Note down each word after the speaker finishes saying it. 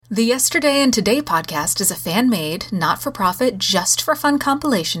The Yesterday and Today podcast is a fan-made, not-for-profit, just-for-fun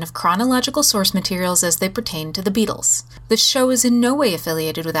compilation of chronological source materials as they pertain to the Beatles. The show is in no way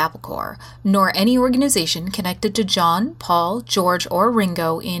affiliated with Apple Corps, nor any organization connected to John, Paul, George, or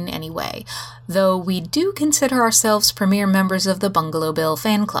Ringo in any way, though we do consider ourselves premier members of the Bungalow Bill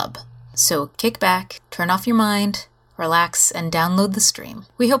fan club. So kick back, turn off your mind, relax, and download the stream.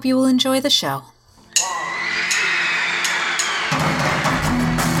 We hope you will enjoy the show.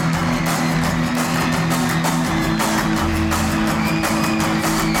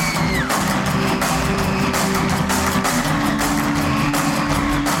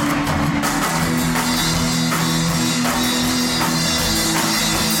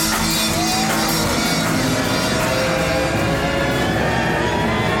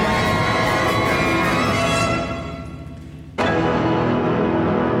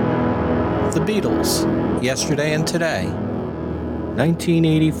 The Beatles, Yesterday and Today.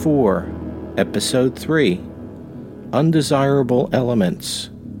 1984, Episode 3, Undesirable Elements.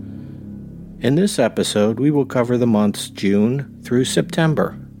 In this episode, we will cover the months June through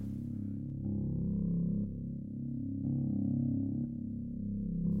September.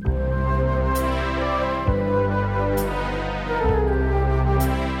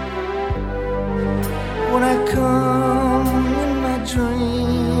 When I come in my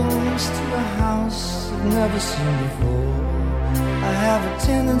dreams to a house I've never seen before, I have a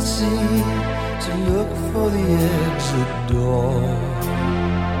tendency to look for the exit door,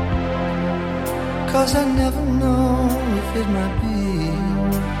 'cause I never know if it might be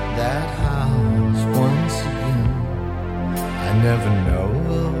that house once again. I never know,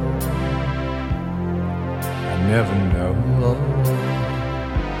 I never know.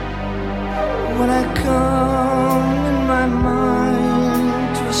 When I come in my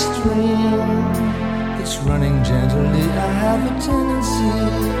mind to a stream that's running gently, I have a tendency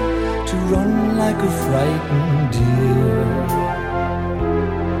to run like a frightened deer,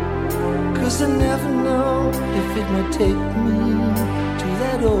 'cause I never know if it might take me to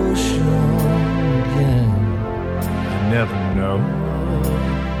that ocean again. I never know,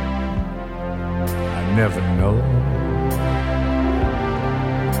 I never know.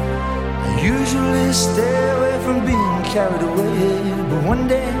 Usually stay away from being carried away, but one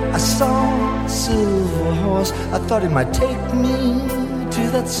day I saw a silver horse. I thought it might take me to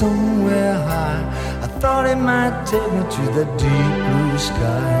that somewhere high. I thought it might take me to that deep blue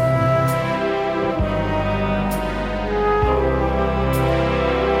sky.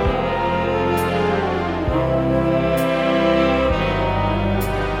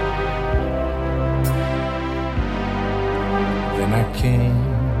 Then I came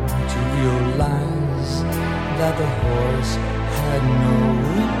to realize that the horse had no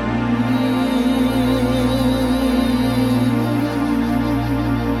wings.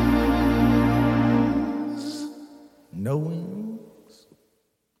 No wings?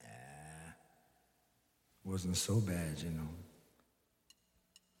 Wasn't so bad, you know.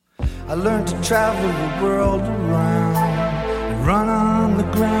 I learned to travel the world around and run on the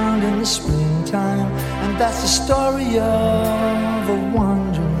ground in the springtime, and that's the story of a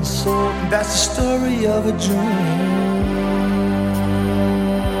wandering soul. That's the story of a dream.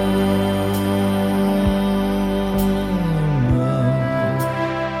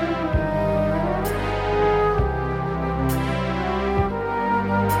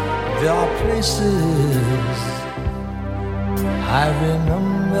 There are places I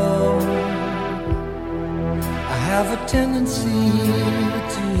remember. I have a tendency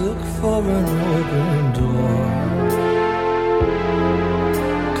to look for an open door,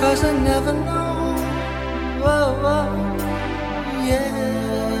 'cause I never know. Oh, oh, yeah.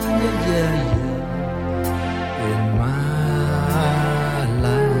 In my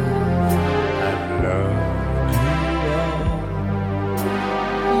life, I've loved you all.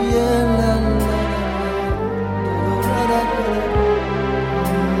 Yeah, la, la, la, la, la, la.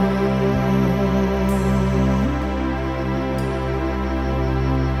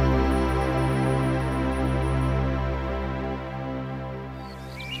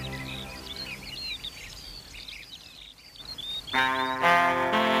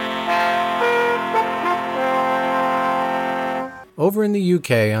 Over in the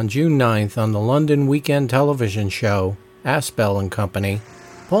UK on June 9th on the London weekend television show, Aspel and Company,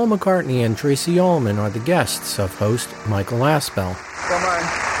 Paul McCartney and Tracy Ullman are the guests of host Michael Aspel. Well,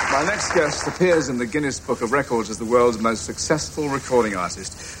 my next guest appears in the Guinness Book of Records as the world's most successful recording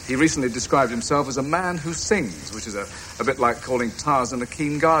artist. He recently described himself as a man who sings, which is a bit like calling Tarzan a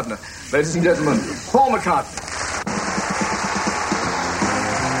keen gardener. Ladies and gentlemen, Paul McCartney.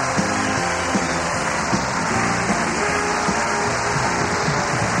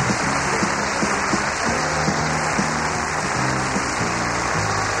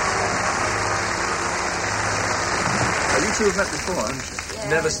 two have met before, haven't you? Yeah.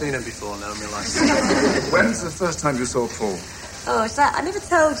 Never seen him before, no, in my life. When's the first time you saw Paul? Oh, I never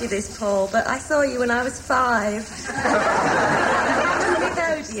told you this, Paul, but I saw you when I was 5.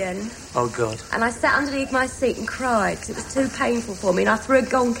 Nickelodeon. Oh, God. And I sat underneath my seat and cried because it was too painful for me, and I threw a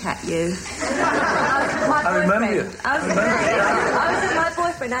gonk at you. I remember you. I was with my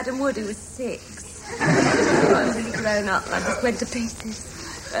boyfriend, Adam Wood, who was 6. I was really grown up, and I just went to pieces.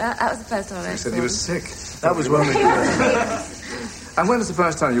 That was the first time I ever said saw he was sick. That was when we... And when was the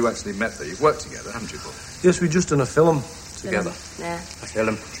first time you actually met her? You've worked together, haven't you, Paul? Yes, we just done a film together. Yeah. A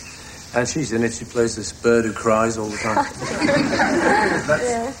film. And she's in it. She plays this bird who cries all the time.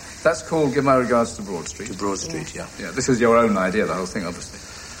 That's called Give My Regards to Broad Street. To Broad Street, yeah. Yeah, this is your own idea, the whole thing, obviously.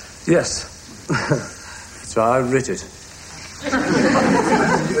 Yes. So I writ it.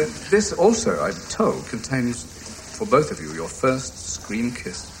 This also, I'm told, contains, for both of you, your first screen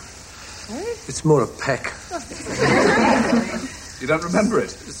kiss. It's more a peck. You don't remember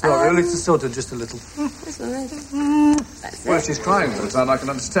it? It's not really, it's sort of just a little... Well, if she's crying all the time, I can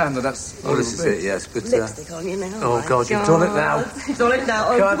understand that that's... Oh, this is it, yes, but... Lipstick on you now. Oh, God, you've done it now. You've done it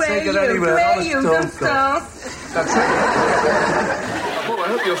now. Can't take it anywhere. Where you, Don't start. That's it. Well, I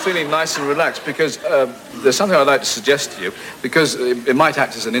hope you're feeling nice and relaxed, because there's something I'd like to suggest to you, because it might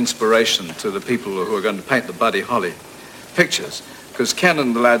act as an inspiration to the people who are going to paint the Buddy Holly pictures, because Ken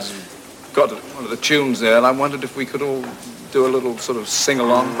and the lads got one of the tunes there, and I wondered if we could all do a little sort of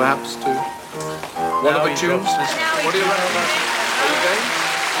sing-along, perhaps, to one of the tunes. What do you reckon? Are you game?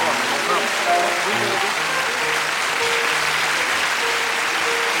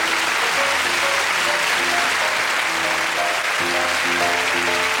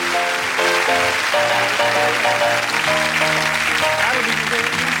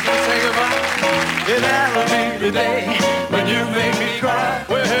 That'll be the day when you make me cry.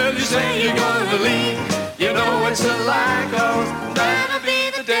 Well, you say you're gonna leave. You know it's a lie, 'cause that'll be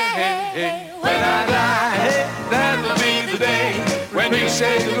the day when I die. Hey, that'll be the day when you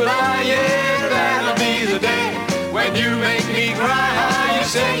say goodbye. Yeah, that'll be the day when you make me cry. You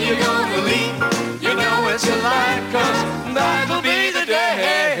say you're gonna leave. You know it's a lie, 'cause that'll be the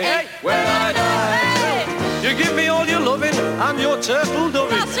day when I die. You give me all your loving and your turtle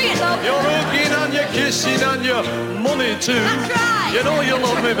doving. Your hugging and your kissing and your money too. You know you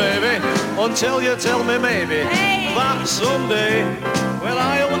love me, baby, until you tell me maybe that someday, well,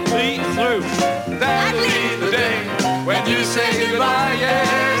 I'll be through. That'll be the day when you say goodbye,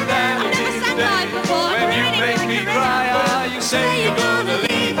 yeah. That'll be the day when you make me cry. You say you're gonna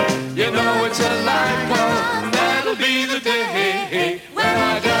leave. You know it's a lie, 'cause that'll be the day when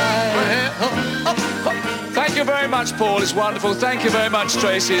I die. Thank you very much, Paul. It's wonderful. Thank you very much,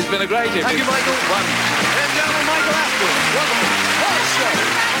 Tracy. It's been a great evening. Thank you, Michael. Ladies and gentlemen, Michael Aspel. Wonderful. What a show.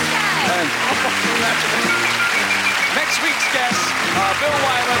 Next week's guests are Bill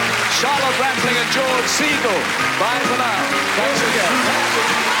Wyman, Charlotte Rampling and George Siegel. Bye for now. Thanks again.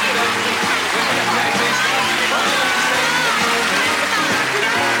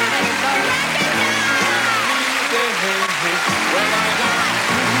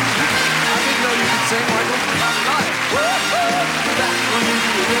 I didn't know you could sing, Michael.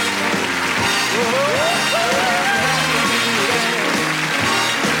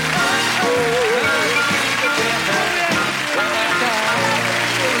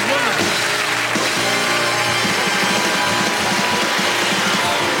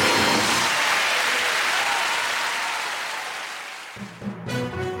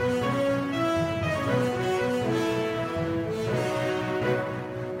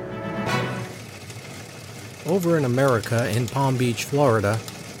 Over in America, in Palm Beach, Florida.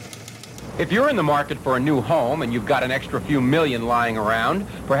 If you're in the market for a new home and you've got an extra few million lying around,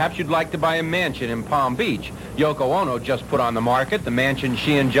 perhaps you'd like to buy a mansion in Palm Beach. Yoko Ono just put on the market the mansion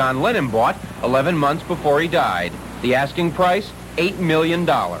she and John Lennon bought 11 months before he died. The asking price, $8 million.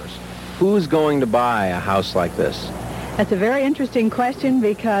 Who's going to buy a house like this? That's a very interesting question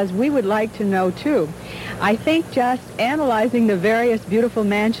because we would like to know, too. I think just analyzing the various beautiful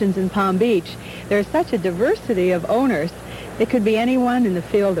mansions in Palm Beach, there's such a diversity of owners. It could be anyone in the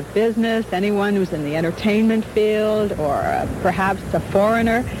field of business, anyone who's in the entertainment field, or perhaps a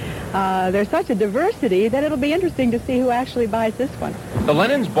foreigner. There's such a diversity that it'll be interesting to see who actually buys this one. The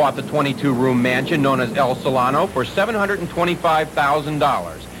Lennons bought the 22-room mansion known as El Solano for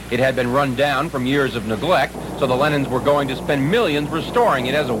 $725,000. It had been run down from years of neglect, so the Lennons were going to spend millions restoring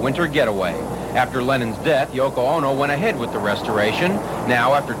it as a winter getaway. After Lennon's death, Yoko Ono went ahead with the restoration.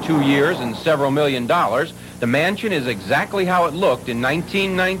 Now, after 2 years and several $1 million, the mansion is exactly how it looked in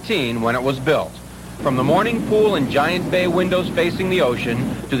 1919 when it was built. From the morning pool and giant bay windows facing the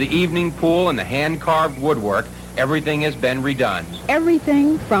ocean to the evening pool and the hand-carved woodwork, Everything has been redone.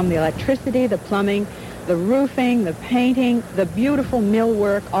 Everything from the electricity, the plumbing, the roofing, the painting, the beautiful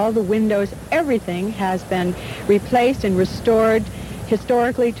millwork, all the windows, everything has been replaced and restored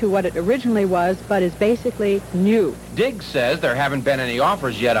historically to what it originally was, but is basically new. Diggs says there haven't been any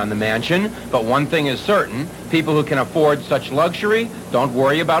offers yet on the mansion, but one thing is certain, people who can afford such luxury don't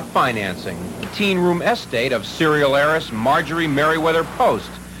worry about financing. 18-room estate of serial heiress Marjorie Merriweather Post.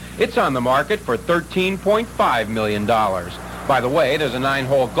 It's on the market for $13.5 million. By the way, there's a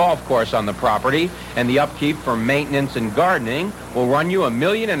 9-hole golf course on the property, and the upkeep for maintenance and gardening will run you $1.5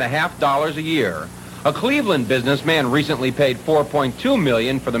 million a year. A Cleveland businessman recently paid $4.2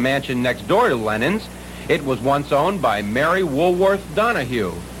 million for the mansion next door to Lennon's. It was once owned by Mary Woolworth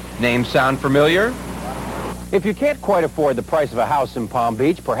Donahue. Name sound familiar? If you can't quite afford the price of a house in Palm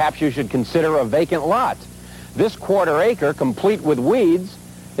Beach, perhaps you should consider a vacant lot. This quarter acre, complete with weeds,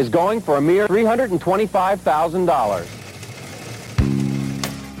 is going for a mere $325,000.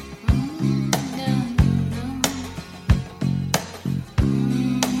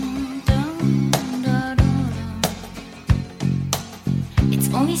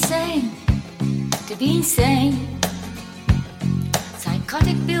 Only sane to be insane.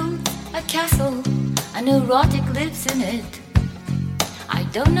 Psychotic built a castle, a neurotic lives in it. I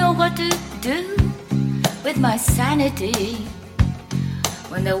don't know what to do with my sanity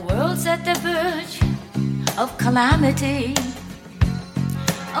when the world's at the verge of calamity.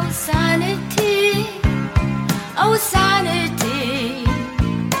 Oh sanity, oh sanity,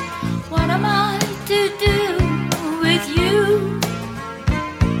 what am I to do with you?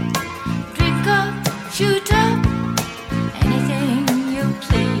 Shoot up, anything you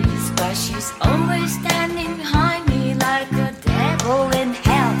please, but she's always standing behind me like a devil in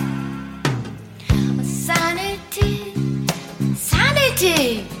hell. Sanity,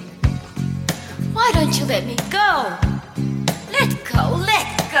 sanity, why don't you let me go? Let go,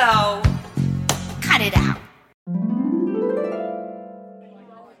 let go. Cut it out.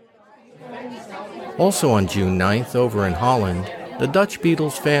 Also on June 9th, over in Holland, the Dutch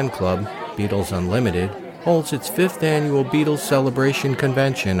Beatles fan club, Beatles Unlimited, holds its 5th annual Beatles Celebration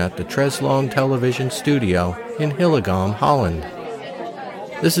Convention at the Treslong Television Studio in Hillegom, Holland.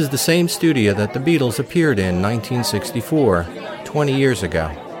 This is the same studio that the Beatles appeared in 1964, 20 years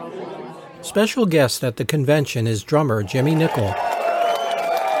ago. Special guest at the convention is drummer Jimmy Nicol.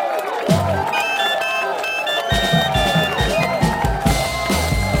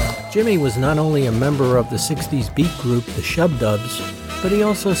 Jimmy was not only a member of the 60s beat group the Shub-Dubs, but he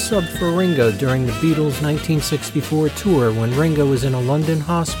also subbed for Ringo during the Beatles' 1964 tour when Ringo was in a London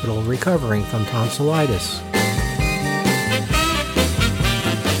hospital recovering from tonsillitis.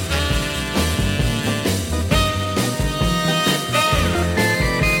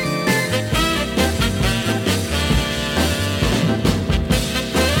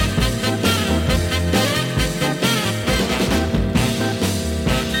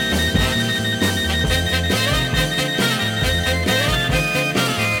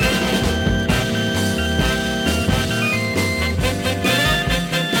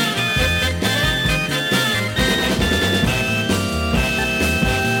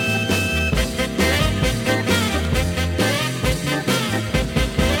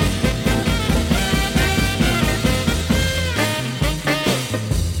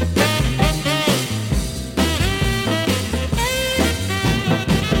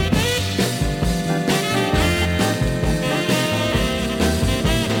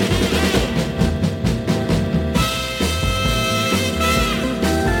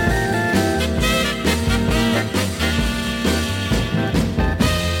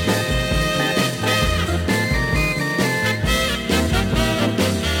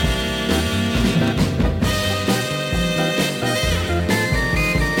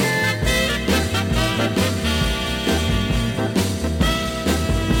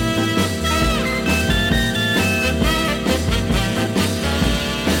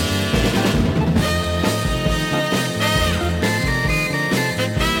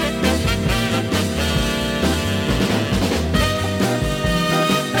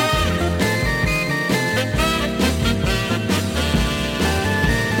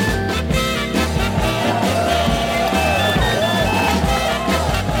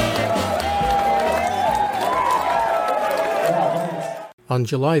 On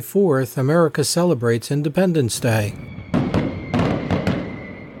July 4th, America celebrates Independence Day.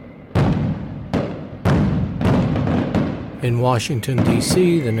 In Washington,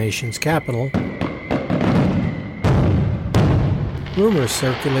 D.C., the nation's capital, rumors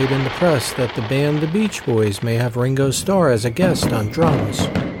circulate in the press that the band The Beach Boys may have Ringo Starr as a guest on drums.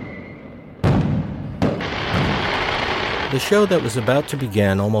 the show that was about to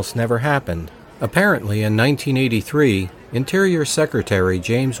begin almost never happened. Apparently, in 1983, Interior Secretary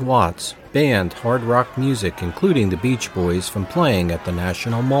James Watts banned hard rock music, including the Beach Boys, from playing at the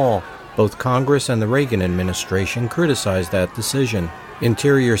National Mall. Both Congress and the Reagan administration criticized that decision.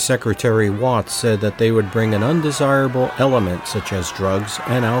 Interior Secretary Watts said that they would bring an undesirable element such as drugs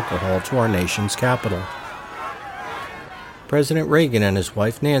and alcohol to our nation's capital. President Reagan and his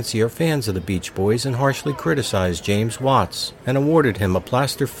wife Nancy are fans of the Beach Boys and harshly criticized James Watts and awarded him a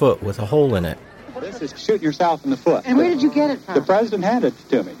plaster foot with a hole in it. This is shooting yourself in the foot. And where did you get it from? The president handed it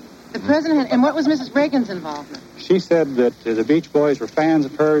to me. The president? And what was Mrs. Reagan's involvement? She said that the Beach Boys were fans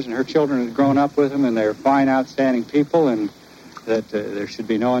of hers and her children had grown up with them and they're fine, outstanding people, and that there should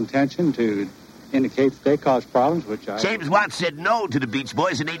be no intention to indicate that they caused problems, which I... James Watts said no to the Beach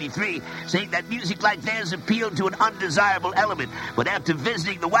Boys in '83, saying that music like theirs appealed to an undesirable element. But after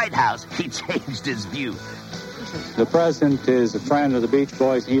visiting the White House, he changed his view. The president is a friend of the Beach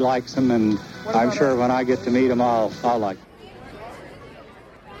Boys. He likes them, and I'm sure when I get to meet them, I'll like them.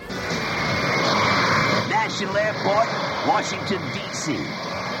 National Airport, Washington, D.C.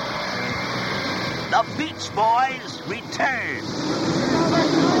 The Beach Boys return.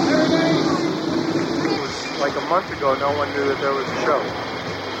 It was like a month ago, no one knew that there was a show.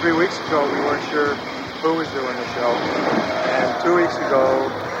 3 weeks ago, we weren't sure who was doing the show. And 2 weeks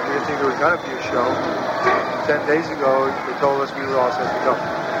ago, we didn't think there was going to be a show. 10 days ago, they told us we were all set to go.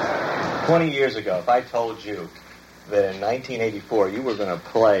 20 years ago, if I told you that in 1984 you were going to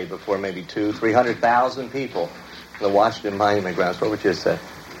play before maybe 300,000 people in the Washington Monument Grounds, what would you say?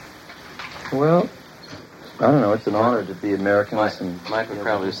 Well, I don't know. It's an honor to be American. Mike would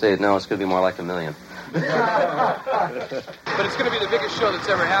probably say, no, it's going to be more like 1 million. But it's going to be the biggest show that's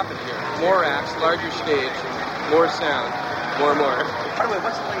ever happened here. More acts, larger stage, more sound, more and more. By the way,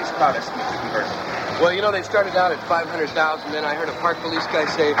 what's the latest crowd estimate you heard? Well, you know, they started out at 500,000. Then I heard a park police guy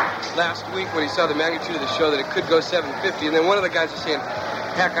say last week when he saw the magnitude of the show that it could go 750. And then one of the guys was saying,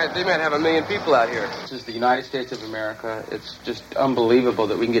 heck, they might have 1 million people out here. This is the United States of America. It's just unbelievable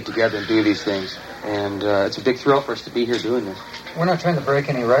that we can get together and do these things. And it's a big thrill for us to be here doing this. We're not trying to break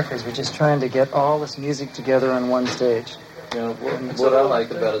any records. We're just trying to get all this music together on one stage. You know, what I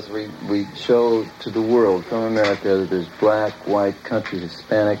like about it is we show to the world from America that there's black, white, country,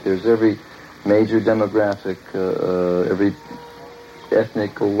 Hispanic. There's every major demographic, every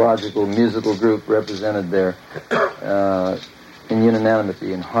ethnological, musical group represented there in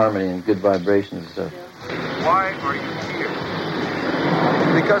unanimity and harmony and good vibrations and stuff. Why are you here?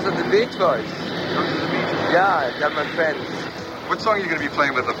 Because of the Beach Boys. Yeah, they're my friends. What song are you going to be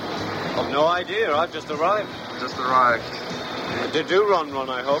playing with them? I've no idea. I've just arrived. Just arrived. They do run,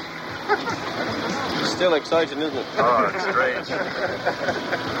 I hope. It's still exciting, isn't it? Oh, it's great.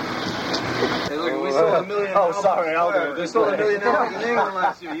 Hey, look, we sold 1 million. Oh, sorry, I'll do it. We sold 1 million albums in England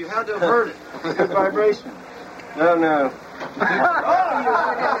last year. You had to have heard it. Good vibration. No.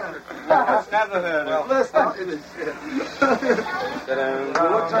 I've never heard it. Let's not do this shit.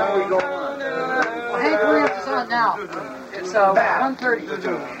 What time are we going on? Well, Hank Williams is on now. It's 1:30.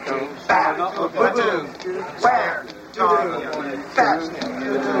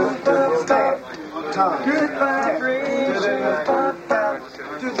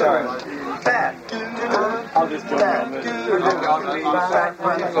 I'll just join on this.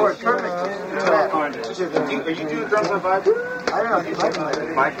 Are you doing drums on vibe? I don't know.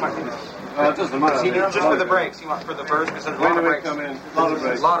 Mike. It doesn't matter. Just for the breaks. You want for the verse? Because there's a lot of breaks. Come in. A lot of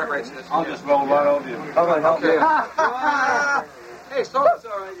breaks. A lot of breaks in this. I'll just roll right over you. Okay. Hey, so it's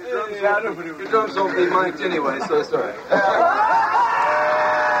all right. Your drums won't be mic'd anyway, so it's all right.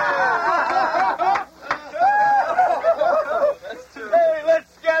 Hey,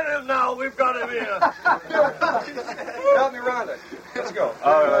 let's get him now. We've got him here. Help me, Rhonda. Let's go.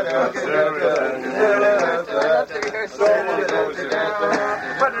 All right.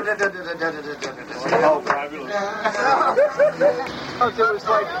 Oh, fabulous. It was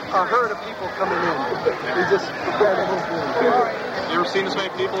like a herd of people coming in. We just prepared the whole thing. You ever seen this many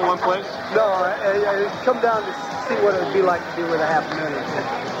people in one place? No, I come down to see what it would be like to be with 500,000.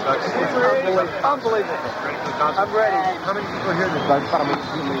 It's unbelievable. I'm ready. How many people are here? Like 1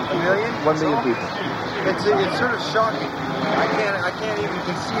 million? 1 million people. It's sort of shocking. I can't even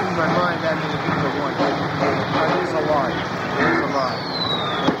conceive in my mind that many people at once. There's a lot.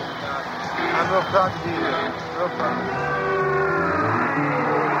 I'm real proud to be here. Real proud.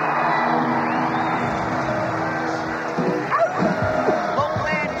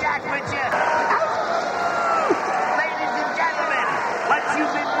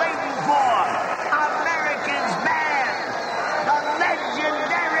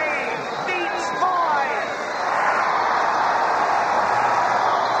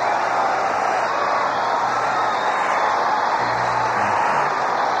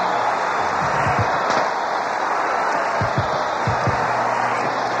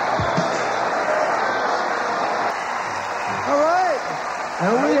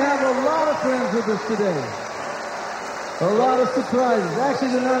 today. A lot of surprises.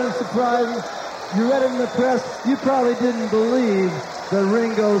 Actually, they're not surprises. You read it in the press. You probably didn't believe that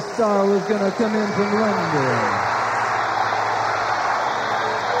Ringo Starr was going to come in from London.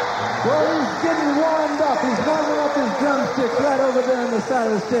 Well, he's getting warmed up. He's warming up his drumsticks right over there on the side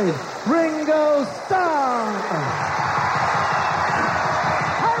of the stage. Ringo Starr!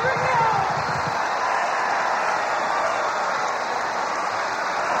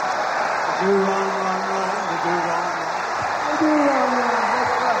 Do wrong, wrong, wrong, they do wrong, wrong. They do wrong, wrong,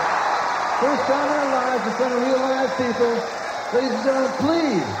 that's right. First time in our lives in front of real live people. Ladies and gentlemen,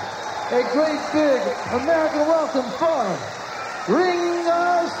 please, a great big American welcome for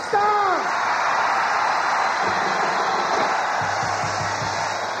Ringo Starr!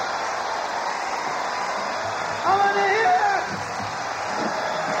 I want to hear it!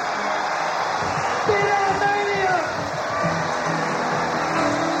 Beatlemania!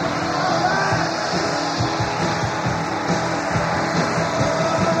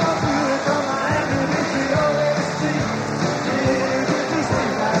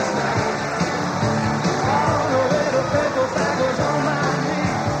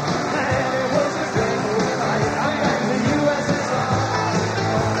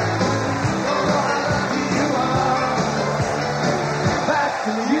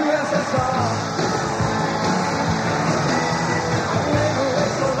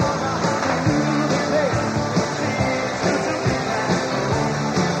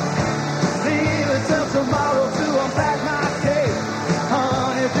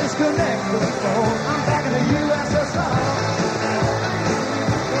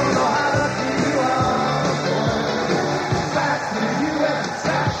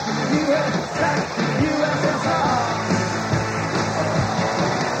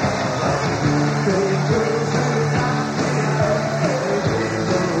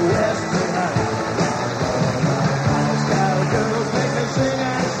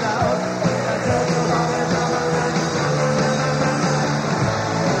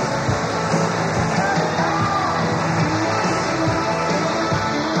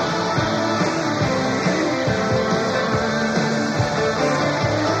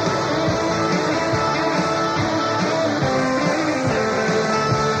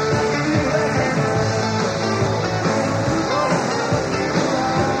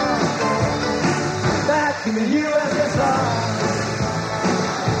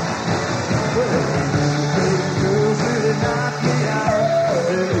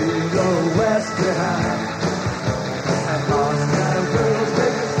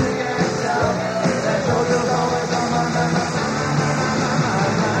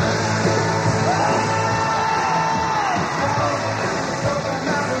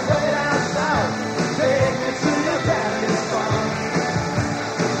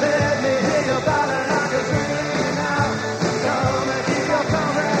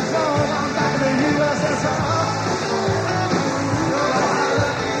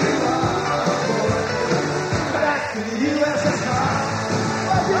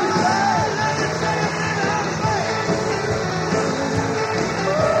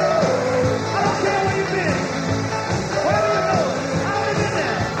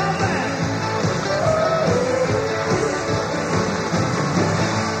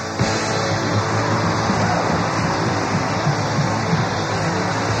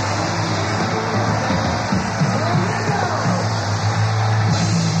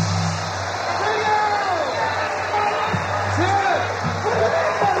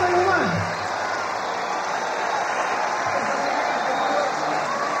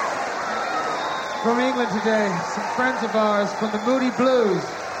 Today, some friends of ours from the Moody Blues.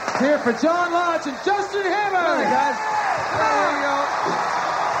 Here for John Lodge and Justin Hammond. All right, guys. There you go.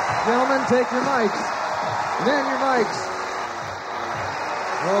 Gentlemen, take your mics. Men, your mics.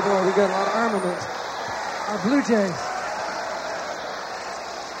 Oh boy, we got a lot of armament. Our Blue Jays.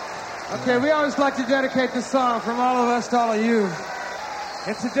 Okay, we always like to dedicate this song from all of us to all of you.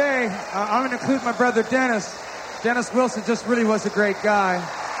 And today, I'm going to include my brother Dennis. Dennis Wilson just really was a great guy.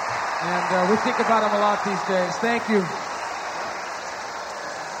 And we think about him a lot these days. Thank you.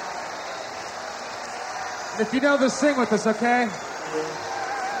 And if you know this, sing with us, okay?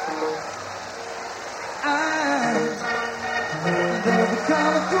 I love the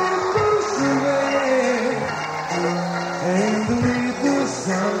colorful blues away, and the little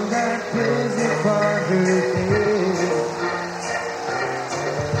song that plays upon her head.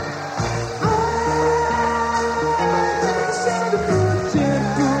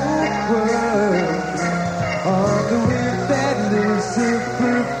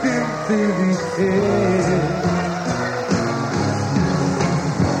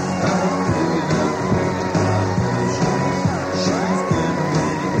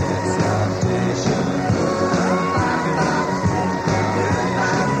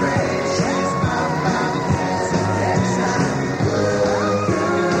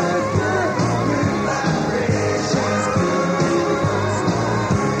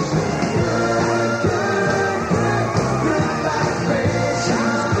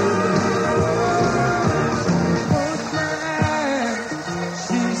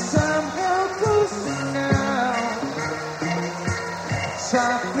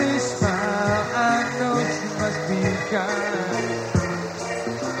 face smile, I know she must be kind.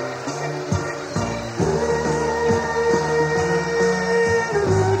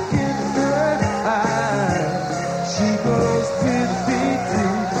 Look in her eyes, she goes with me to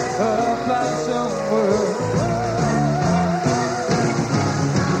a blossom world.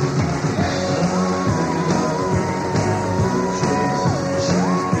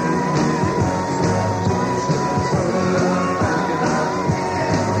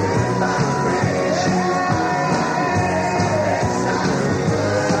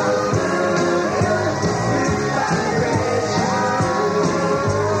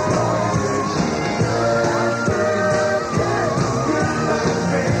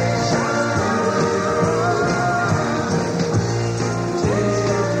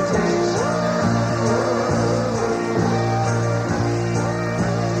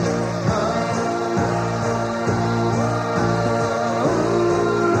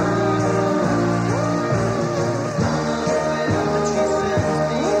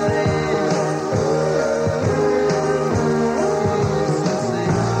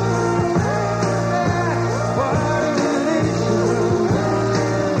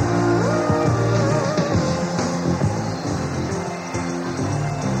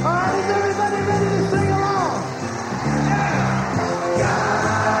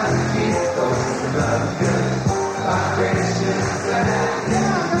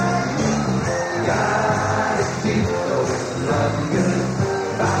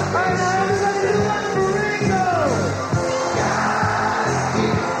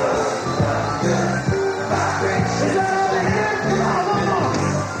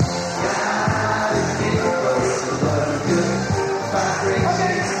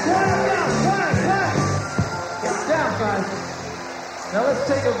 Now let's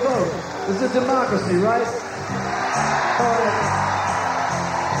take a vote. This is a democracy, right? All right.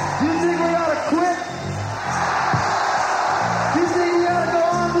 Do you think we ought to quit? Do you think we ought to go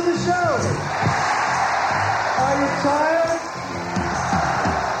on with the show? Are you tired?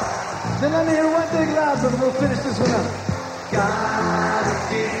 Then let me hear one big laugh and we'll finish this one up. Gotta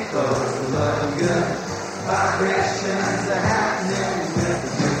keep those love good vibrations are happening with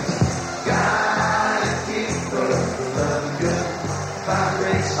you. Gotta keep those love good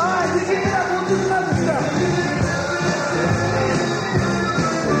vibrations. All right, you keep it up. We'll do some other stuff.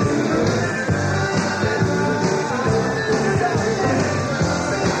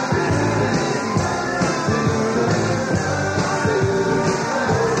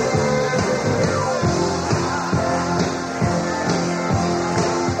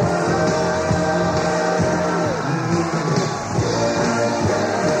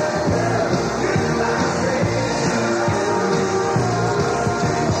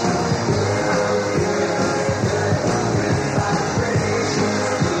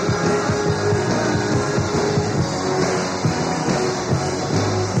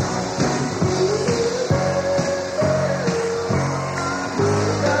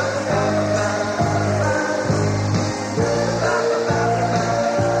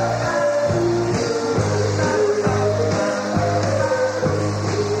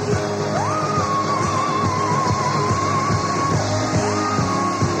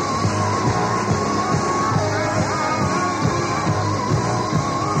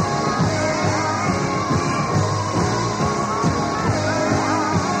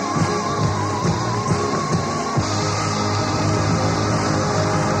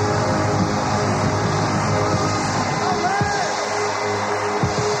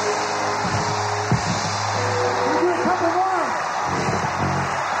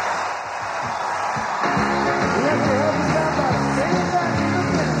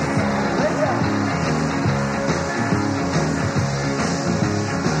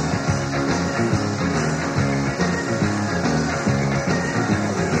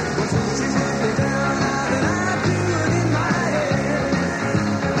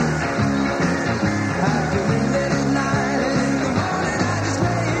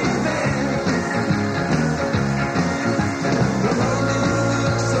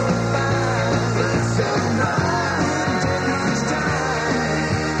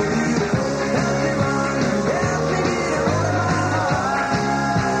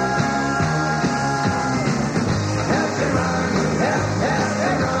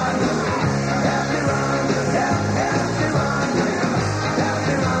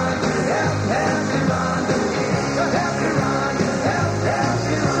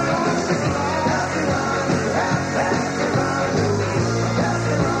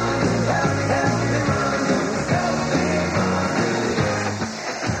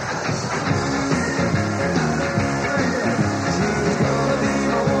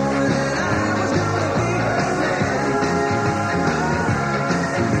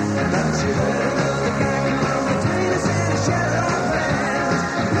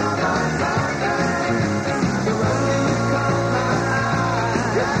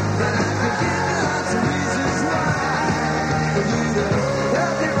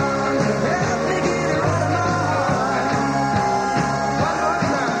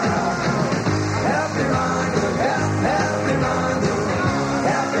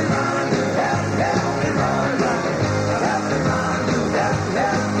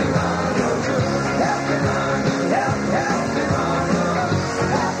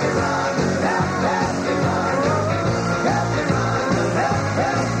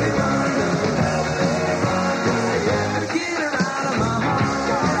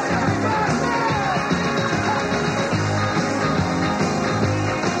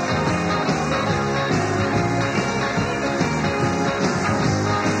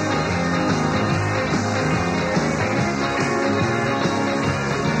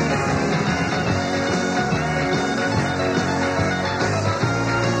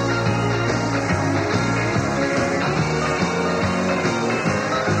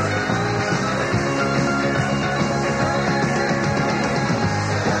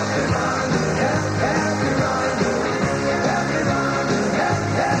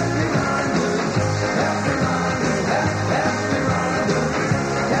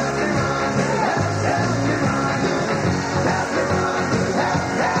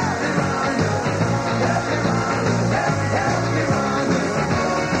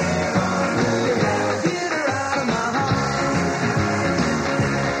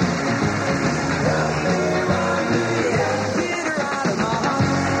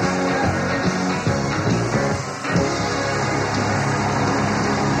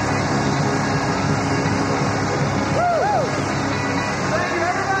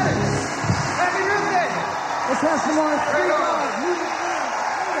 Pass them on.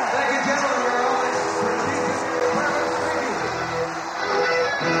 Thank you, gentlemen.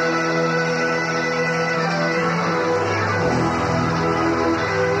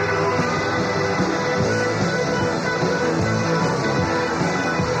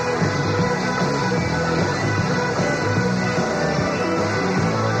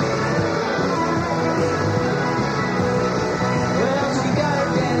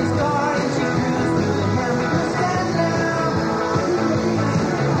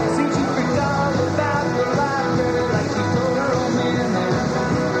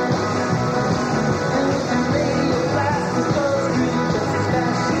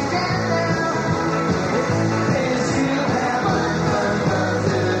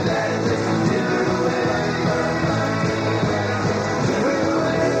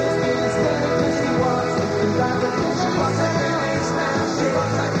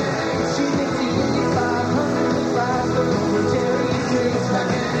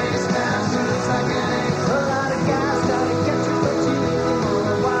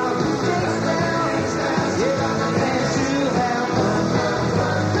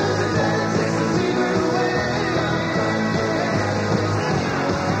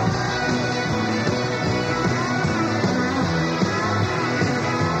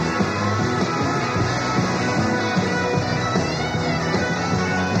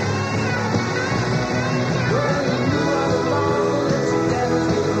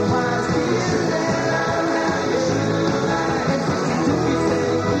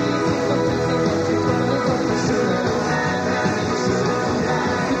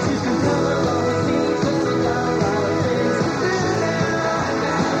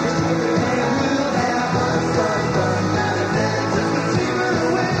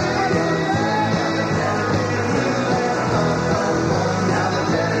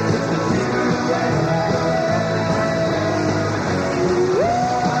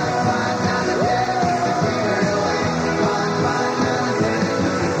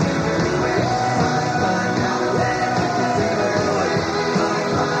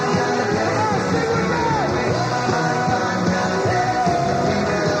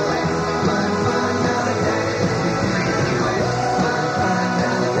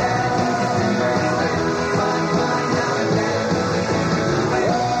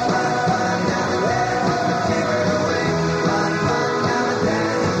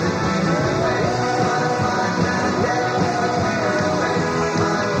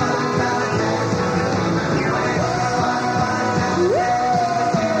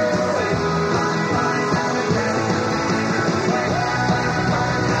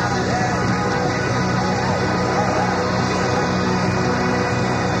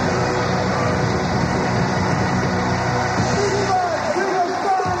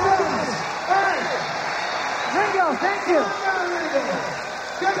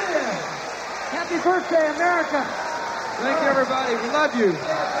 We're birthday, America. Thank you, everybody. We love you.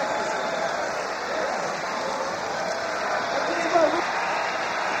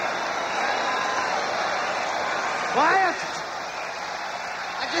 Wyatt,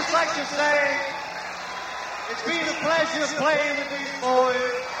 I'd just like to say it's been a pleasure playing with these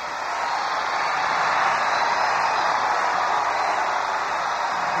boys.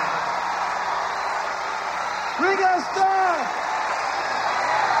 Ringo Starr!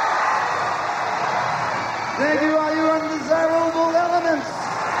 Thank you, all you undesirable elements.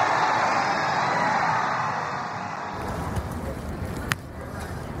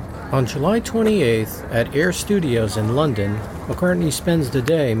 On July 28th, at Air Studios in London, McCartney spends the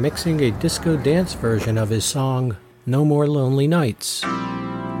day mixing a disco dance version of his song, No More Lonely Nights.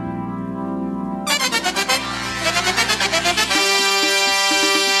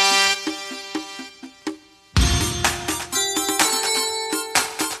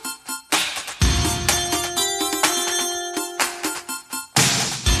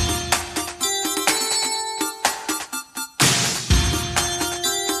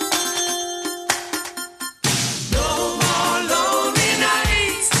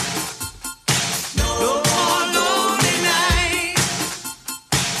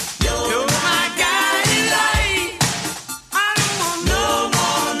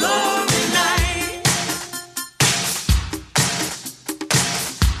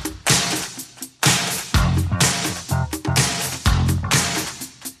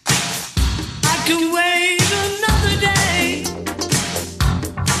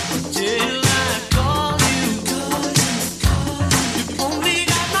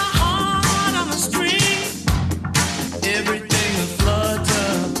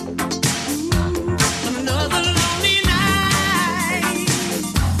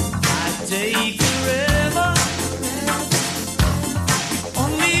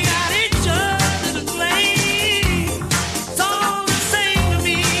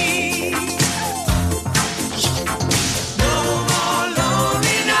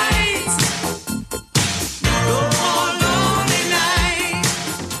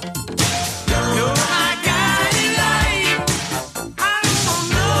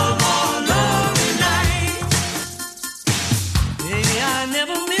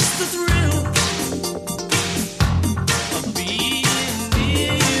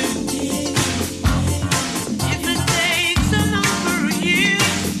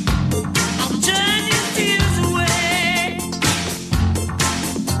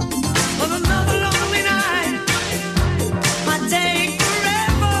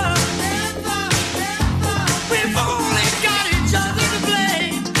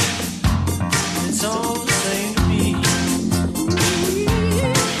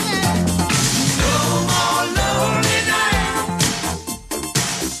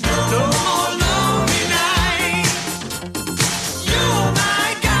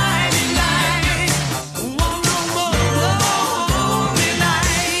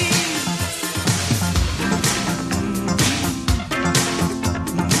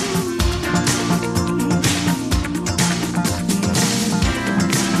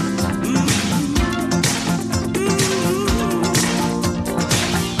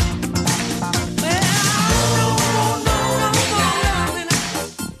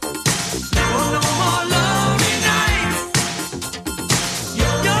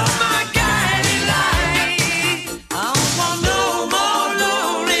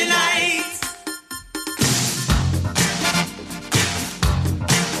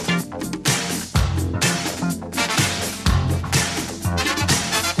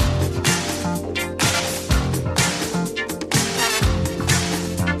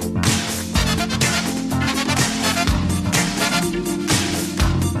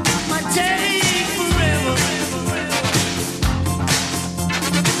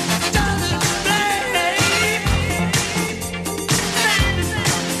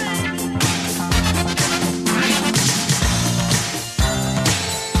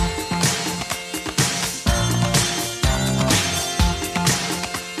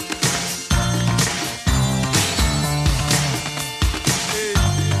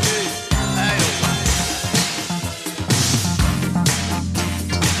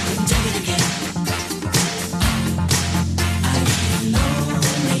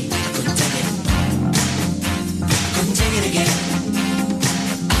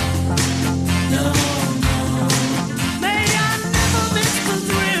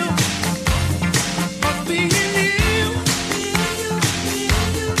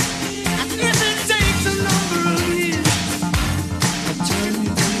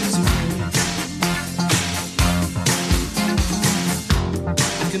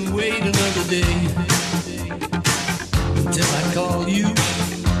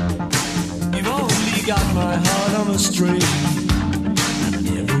 astray.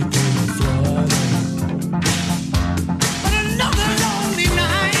 Everything Florida. But another lonely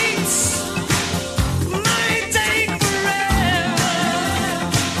night might take forever.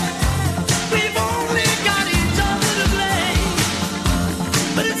 We've only got each other to blame,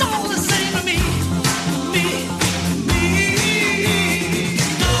 but it's all the same to me.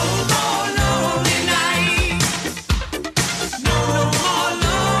 No more lonely nights. No more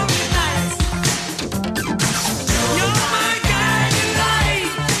lonely nights. You're my guiding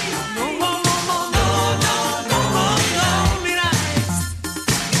light. No more lonely nights.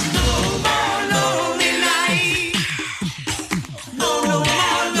 No more lonely nights. No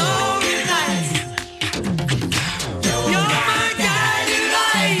more lonely nights. You're my guiding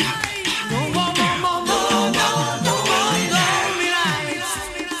light. No more lonely nights. No more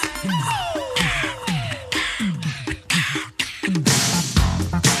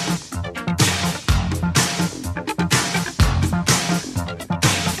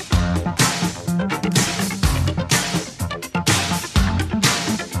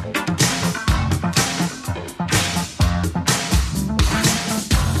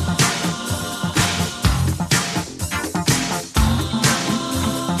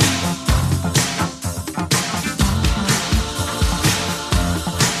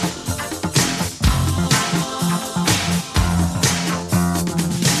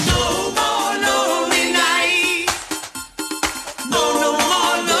lonely nights. No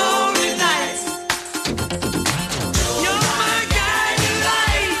more lonely nights. You're my guiding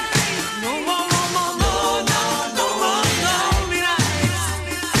light. No more lonely nights.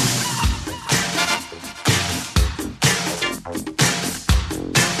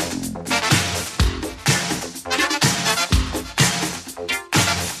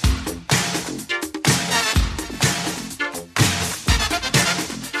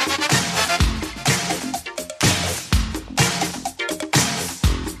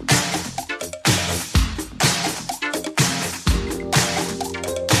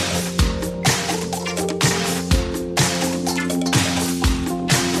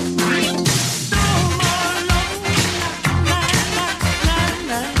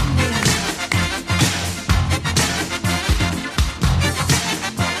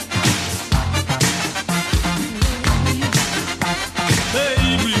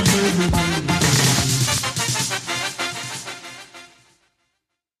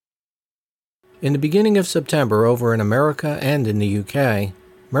 In the beginning of September over in America and in the UK,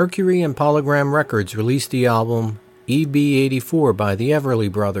 Mercury and Polygram Records released the album EB84 by the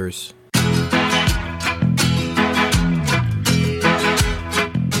Everly Brothers.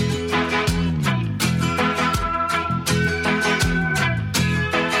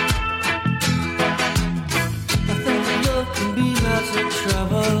 Love can be lots of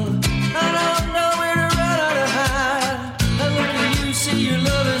trouble. I don't know where to run or to hide. I look at you, see your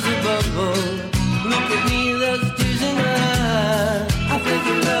love is a bubble. Look at me, there's tears in my eyes. I think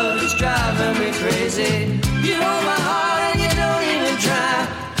your love is driving me crazy. You hold my heart and you don't even try.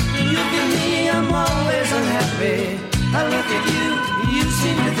 Look at me, I'm always unhappy. I look at you, you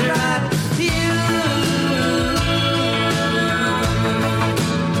seem to thrive.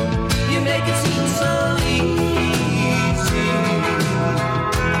 You make it seem so easy.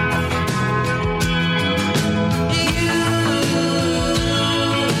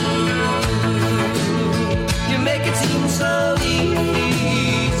 You make it seem so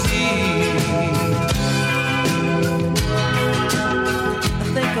easy. I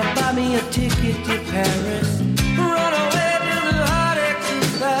think I'll buy me a ticket to Paris. Run away to the hot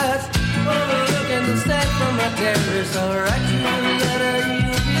exercise. Overlooking the set from my terrace. I'll write you a letter,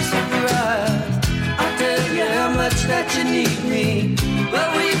 you'll be surprised. I'll tell you how much that you need me, but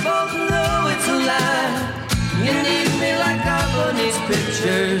we both know it's a lie. You need me like Japanese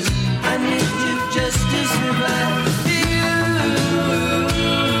pictures. I need you just to survive.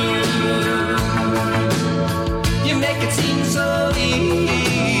 You make it seem so easy.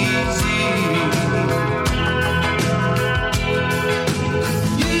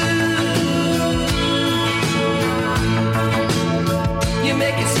 You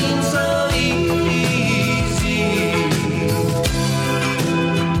make it seem so easy.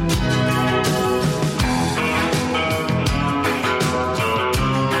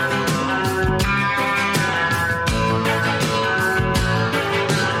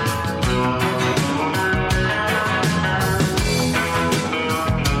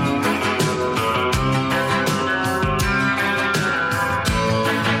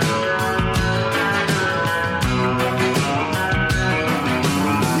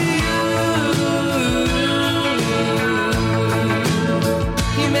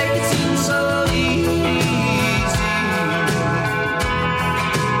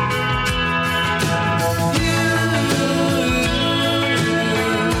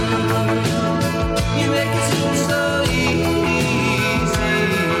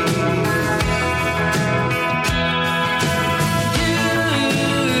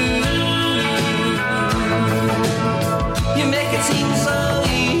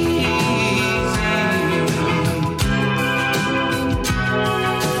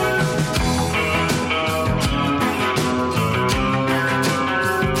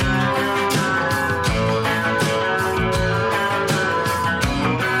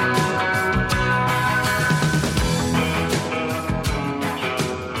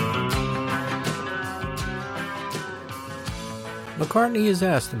 McCartney is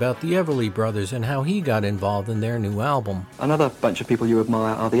asked about the Everly Brothers and how he got involved in their new album. Another bunch of people you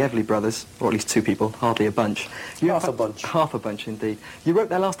admire are the Everly Brothers, or at least two people, hardly a bunch. Half a bunch. Half a bunch, indeed. You wrote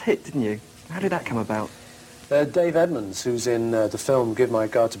their last hit, didn't you? How did that come about? Dave Edmunds, who's in the film Give My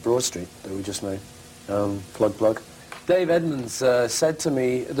Guard to Broad Street that we just made, plug. Dave Edmunds said to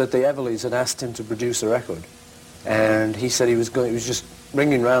me that the Everlys had asked him to produce a record, and he said he was just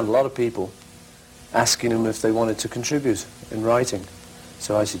ringing around a lot of people, asking him if they wanted to contribute in writing.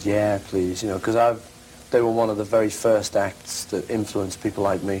 So I said, yeah, please, because they were one of the very first acts that influenced people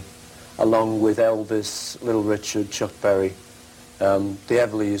like me, along with Elvis, Little Richard, Chuck Berry. The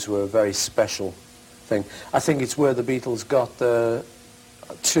Everlys were a very special thing. I think it's where the Beatles got the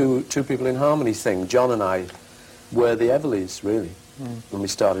two people in harmony thing. John and I were the Everlys, really, when we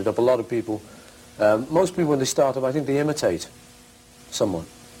started up. A lot of people, most people when they start up, I think they imitate someone,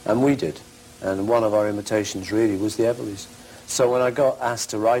 and we did. And one of our imitations really was the Everlys. So when I got asked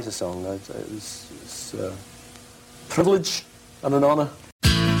to write a song, it was a privilege and an honour.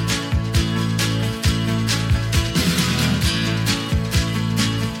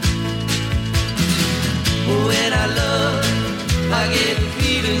 When I love, I get a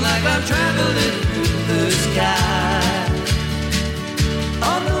feeling like I'm traveling through the sky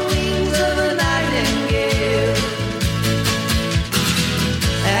on the wings of a nightingale.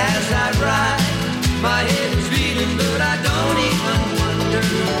 As I ride, my head is reeling, but I don't even wonder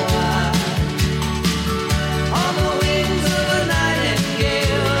why. On the wings of a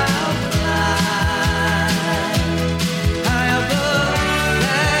nightingale, I'll fly high above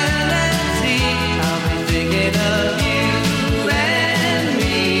land and sea. I'll be thinking of you and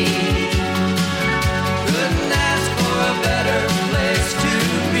me. Couldn't ask for a better place to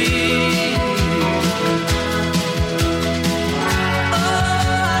be. Oh,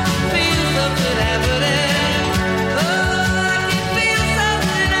 I can feel something happening. Oh, I can feel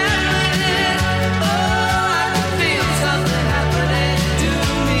something happening. Oh, I can feel something happening to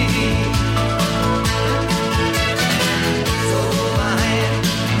me. So hold my hand.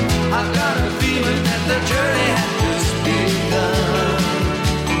 I've got a feeling that the journey has just begun.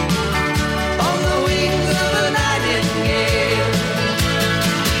 On the wings of a nightingale.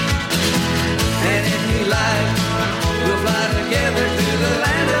 And if you like, we'll fly together to the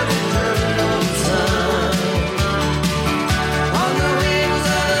land of eternal sun. On the wings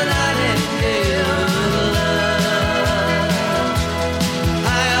of a nightingale, love.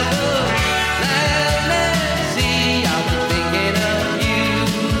 High above land and sea, I'll be thinking of you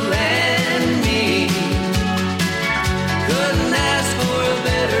and me. Couldn't ask for a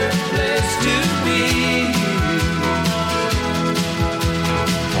better place to be.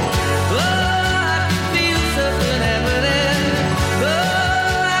 Oh, I can feel something happening. Oh,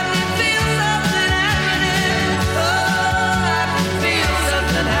 I can feel something happening. Oh, I can feel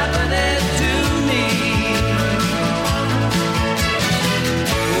something happening to me.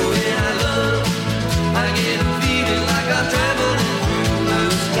 When I love, I get a feeling like I'm traveling through the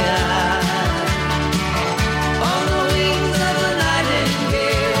sky. On the wings of a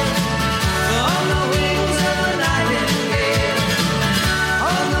nightingale. On the wings of a nightingale.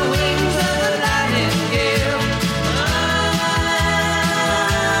 On the wings of a nightingale.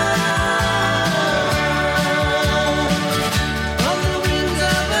 On the wings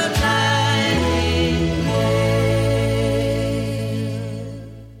of a nightingale.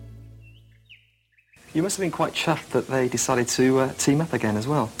 You must have been quite chuffed that they decided to team up again as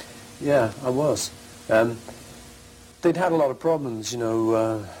well. Yeah, I was. They'd had a lot of problems,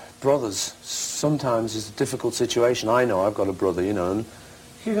 brothers. Sometimes it's a difficult situation. I know I've got a brother, and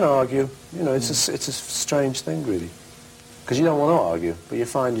you can argue. It's a strange thing, really. Because you don't want to argue, but you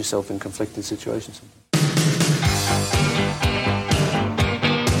find yourself in conflicted situations.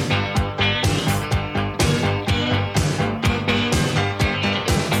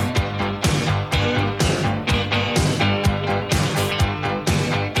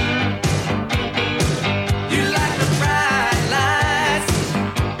 You like the bright lights,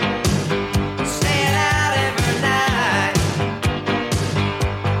 staying out every night,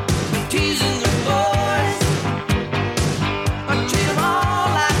 teasing the boys, but treat 'em all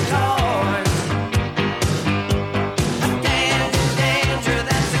like toys.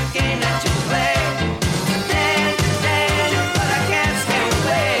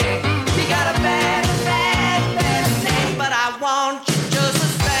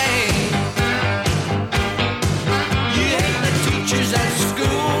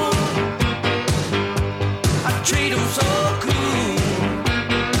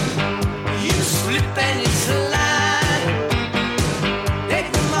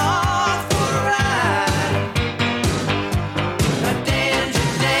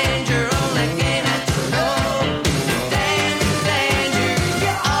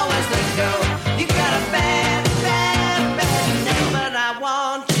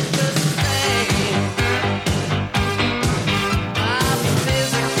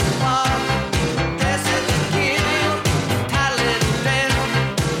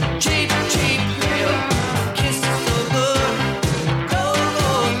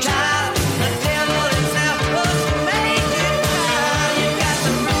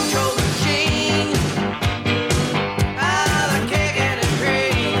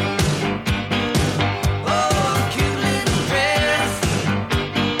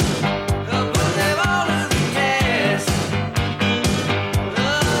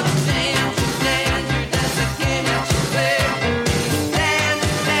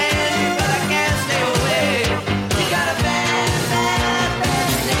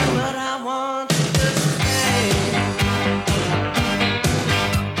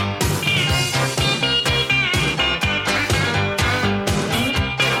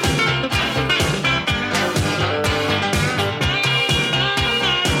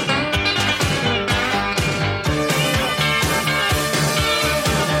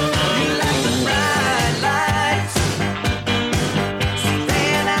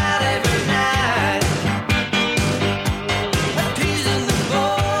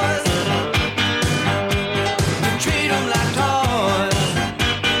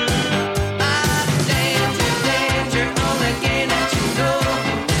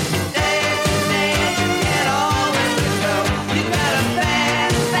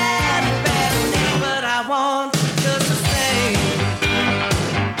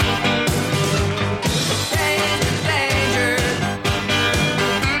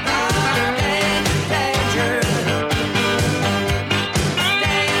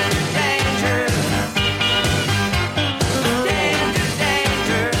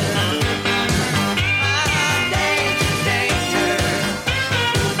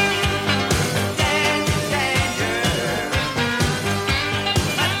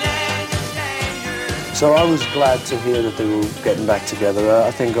 So I was glad to hear that they were getting back together. I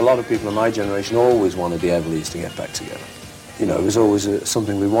think a lot of people in my generation always wanted the Everlys to get back together. You know, it was always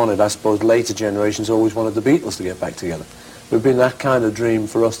something we wanted. I suppose later generations always wanted the Beatles to get back together. It would been that kind of dream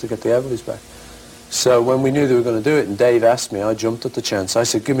for us to get the Everlys back. So when we knew they were going to do it, and Dave asked me, I jumped at the chance. I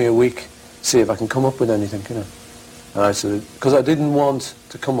said, give me a week, see if I can come up with anything, you know. And I said, because I didn't want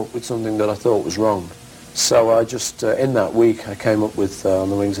to come up with something that I thought was wrong. So I just, in that week, I came up with On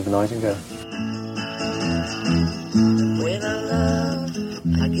the Wings of a Nightingale. When I love,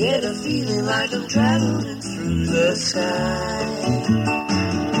 I get a feeling like I'm traveling through the sky.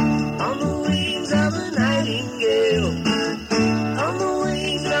 On the wings of a nightingale. On the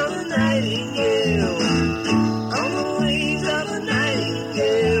wings of a nightingale. On the wings of a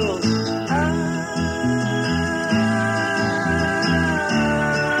nightingale.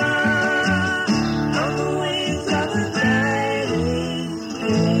 On the wings of a nightingale.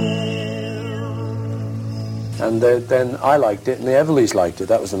 And then I liked it, and the Everlys liked it.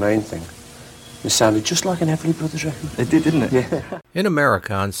 That was the main thing. It sounded just like an Everly Brothers record. It did, didn't it? Yeah. In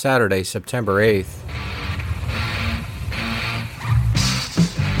America on Saturday, September 8th,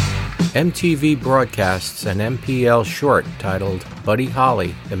 MTV broadcasts an MPL short titled Buddy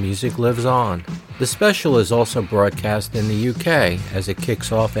Holly, The Music Lives On. The special is also broadcast in the UK as it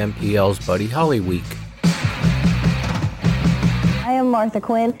kicks off MPL's Buddy Holly Week. I am Martha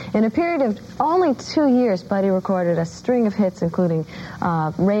Quinn. In a period of only 2 years, Buddy recorded a string of hits including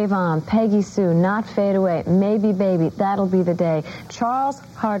Rave On, Peggy Sue, Not Fade Away, Maybe Baby, That'll Be the Day, Charles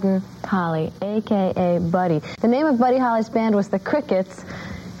Hardin Holly, a.k.a. Buddy. The name of Buddy Holly's band was the Crickets,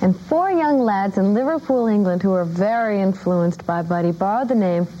 and 4 young lads in Liverpool, England, who were very influenced by Buddy, borrowed the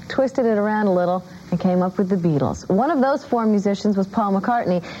name, twisted it around a little, and came up with the Beatles. One of those 4 musicians was Paul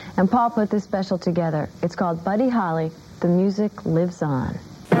McCartney, and Paul put this special together. It's called Buddy Holly, The Music Lives On.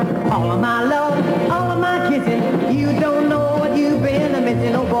 All of my love, all of my kissing, you don't know what you've been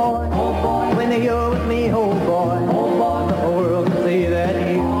missing, oh boy. Oh boy, when you're with me, oh boy. Oh boy, the whole world can see that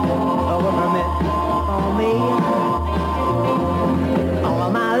you are meant for me. All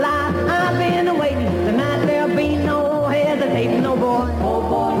of my life I've been waiting, tonight there'll be no hesitating, oh boy. Oh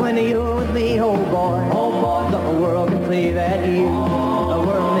boy, when you're with me, oh boy. Oh boy, the whole world can see that you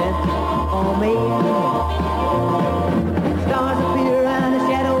are meant for me. Stars appear and the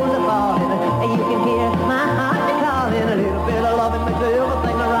shadows are falling. You can hear my heart calling. A little bit of loving makes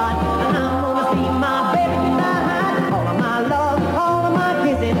everything right. And I'm gonna see my baby tonight. All of my love, all of my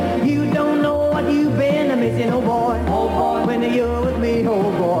kissing. You don't know what you've been missing, oh boy. Oh boy, when you're with me,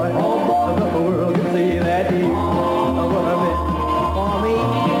 oh boy. Oh boy, the whole world can see that you are what I meant for me.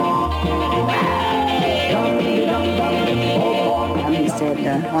 And he said,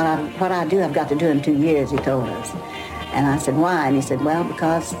 what I do, I've got to do in 2 years, he told us. And I said, why? And he said, well,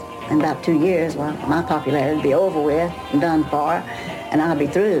 because in about 2 years, well, my popularity will be over with and done for, and I'll be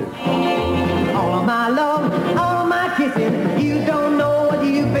through. All of my love, all of my kissing, you don't know what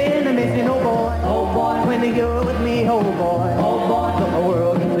you've been missing, oh boy. Oh boy, when you're with me, oh boy. Oh boy, the whole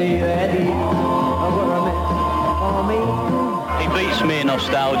world can see that you are what I meant for me. He beats me in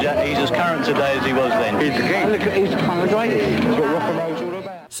nostalgia. He's as current today as he was then. He's the king. He's kind of great. That's what rock and roll's all about.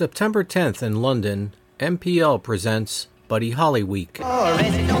 September 10th in London, MPL presents Buddy Holly Week.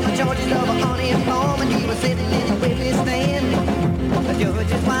 Arrested on the charges of a honey and palm, and he was sitting in a witness stand. The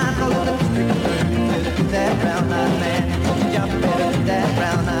judge's wife called him that brown-eyed man. Jump better than that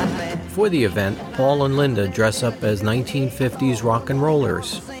brown-eyed man. For the event, Paul and Linda dress up as 1950s rock and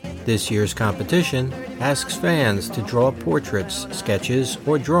rollers. This year's competition asks fans to draw portraits, sketches,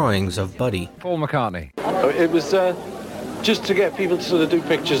 or drawings of Buddy. Paul McCartney. It was just to get people to sort of do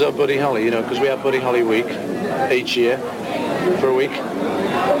pictures of Buddy Holly, you know, because we have Buddy Holly Week each year for a week.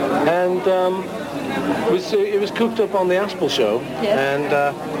 And it was cooked up on the Aspel show, yes.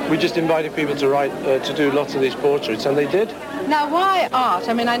 And we just invited people to write, to do lots of these portraits, and they did. Now, why art?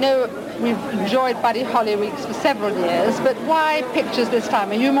 I mean, I know we've enjoyed Buddy Holly Weeks for several years, but why pictures this time?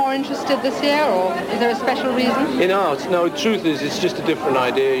 Are you more interested this year, or is there a special reason? In art, no, the truth is it's just a different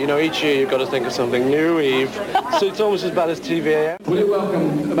idea. You know, each year you've got to think of something new, Eve. So it's almost as bad as TVA. Will you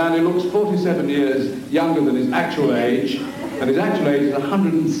welcome a man who looks 47 years younger than his actual age, and his actual age is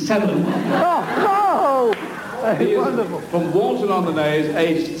 107. Oh, he is from Walton-on-the-Naze,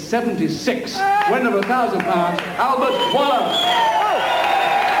 aged 76. Winner of £1,000, Albert Waller.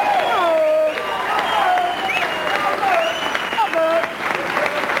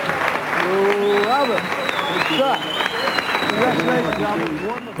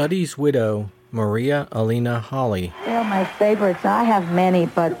 Buddy's widow, Maria Alina Holly. Well, my favorites, I have many,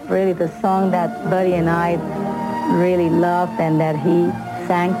 but really the song that Buddy and I really loved and that he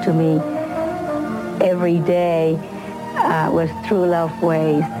sang to me every day was True Love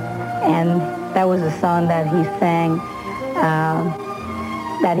Ways. And that was a song that he sang,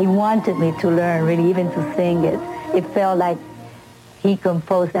 that he wanted me to learn, really, even to sing it. It felt like he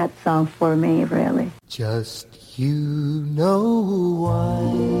composed that song for me, really. Just you know why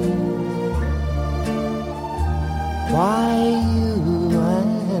you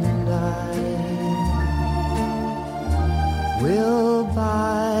and I will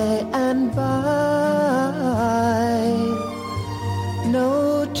by and by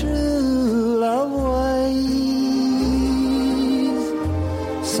know true love ways.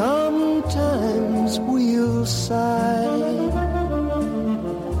 Sometimes we'll sigh,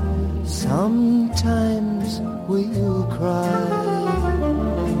 sometimes we'll cry,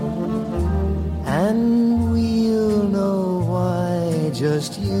 and we'll know why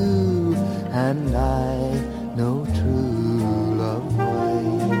just you and I know true love ways.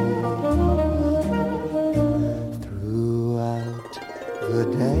 Throughout the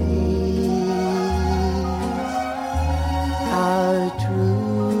days, our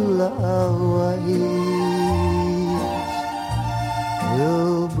true love ways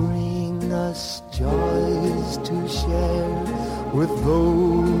will bring us joys to share with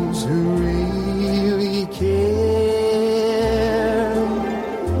those who really care.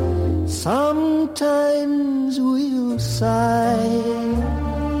 Sometimes we'll sigh,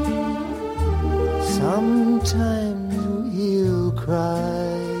 sometimes we'll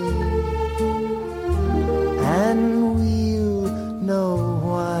cry, and we'll know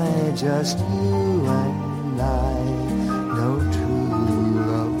why just you and I know true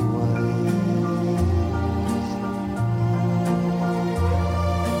love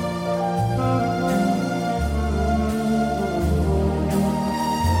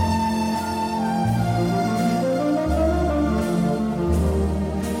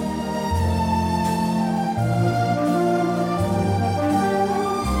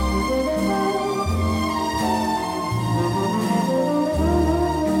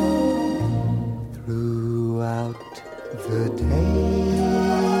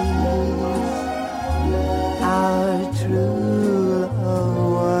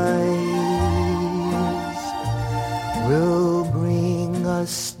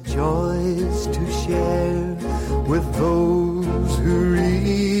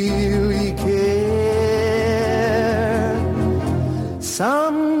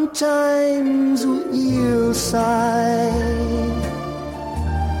Sometimes we'll sigh,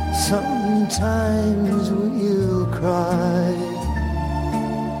 sometimes we'll cry,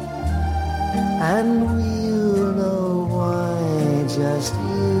 and we'll know why just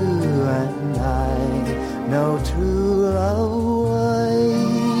you and I know true love ways.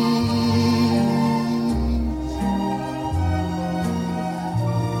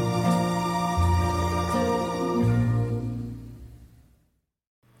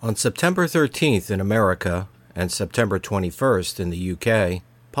 On September 13th in America and September 21st in the UK,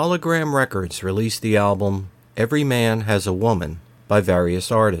 Polygram Records released the album Every Man Has a Woman by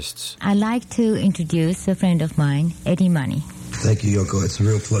various artists. I'd like to introduce a friend of mine, Eddie Money. Thank you, Yoko. It's a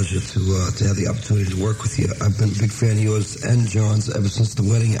real pleasure to have the opportunity to work with you. I've been a big fan of yours and John's ever since the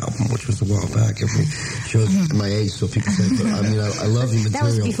Wedding album, which was a while back. Every shows my age, so people say, but I mean, I love the material. That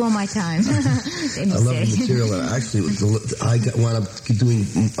was before my time. I love the material. And actually, I wound up doing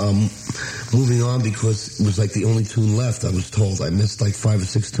Moving On because it was like the only tune left, I was told. I missed like 5 or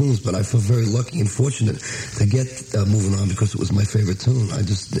 6 tunes, but I feel very lucky and fortunate to get Moving On because it was my favorite tune.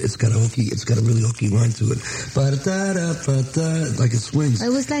 It's got a really hooky line to it. Like it swings. It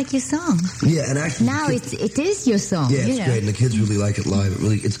was like your song. Yeah, and actually now it is your song. Yeah, it's great, and the kids really like it live.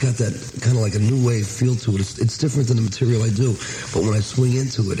 It's got that kind of like a new wave feel to it. It's different than the material I do, but when I swing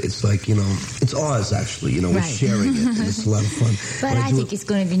into it, it's like, it's ours actually. We're sharing it, and it's a lot of fun. But I think it's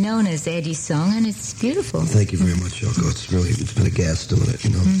going to be known as Eddie's song, and it's beautiful. Thank you very much, Yoko. It's been a gas doing it,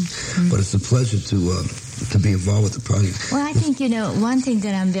 But it's a pleasure to be involved with the project. Well, I think, one thing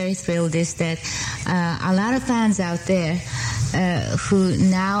that I'm very thrilled is that a lot of fans out there who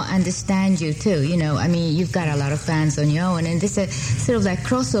now understand you too, I mean, you've got a lot of fans on your own, and this is sort of like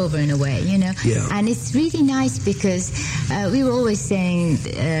crossover in a way, Yeah. And it's really nice because we were always saying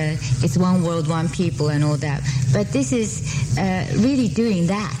it's one world, one people and all that, but this is really doing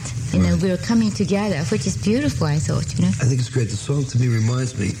that. We're coming together, which is beautiful, I thought, I think it's great. The song to me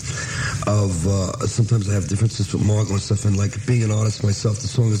reminds me of, sometimes I have differences with Margot and stuff, and like being an artist myself, the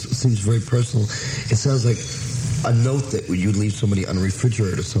song seems very personal. It sounds like a note that you'd leave somebody on a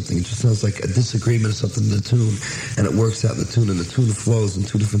refrigerator or something. It just sounds like a disagreement or something in the tune, and it works out in the tune, and the tune flows in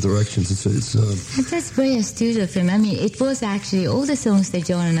 2 different directions. That's very astute of him. I mean, it was actually all the songs that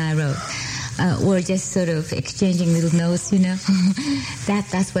John and I wrote were just sort of exchanging little notes, you know.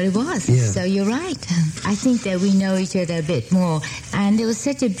 That's what it was. Yeah. So you're right. I think that we know each other a bit more. And there was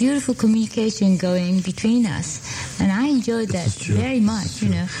such a beautiful communication going between us. And I enjoyed that very much, you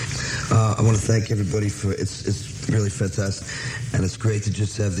know. I want to thank everybody for it's really fantastic. And it's great to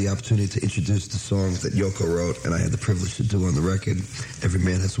just have the opportunity to introduce the song that Yoko wrote and I had the privilege to do on the record, Every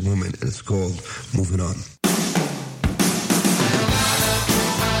Man Has a Woman, and it's called Moving On.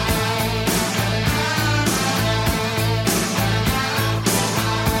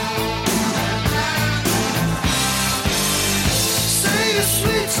 Say a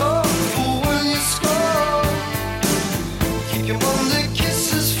sweet talk for when you score. Kicking on the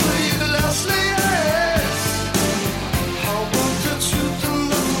kisses for your last ladies. I want the truth and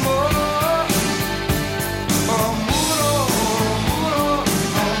nothing more. I'm moving on, I'm moving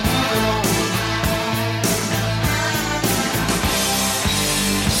on.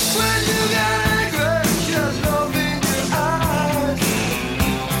 When you got angry, just love in your eyes.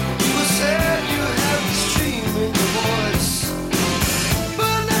 You said you had this dream in your voice.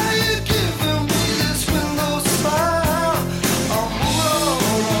 But now you're giving me this window smile. I'm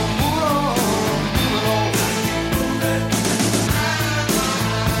moving on,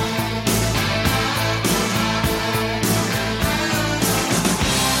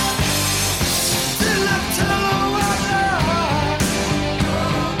 Didn't I tell her why not?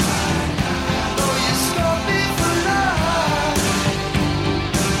 Oh, you scarred me for life.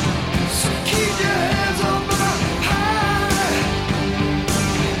 So keep your hands up high.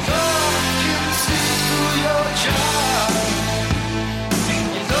 I can see through your charm.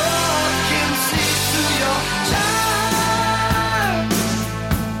 I can see through your charm.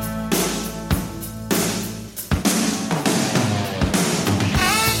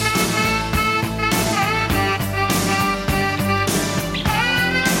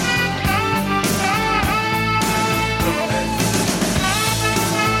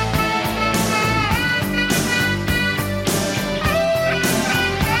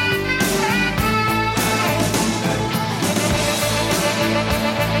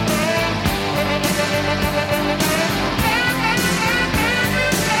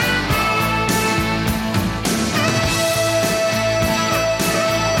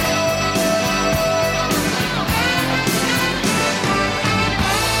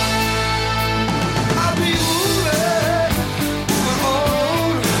 I'll be moving on,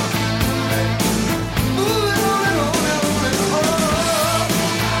 moving on.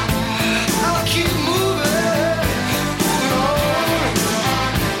 I'll keep moving on.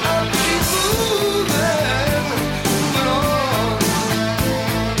 I'll keep moving on.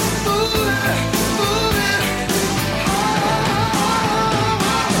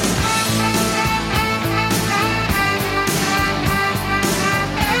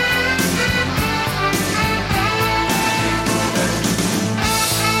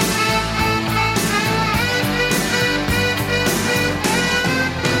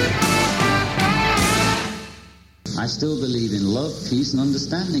 I still believe in love, peace, and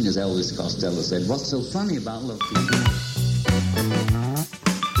understanding, as Elvis Costello said. What's so funny about love, peace?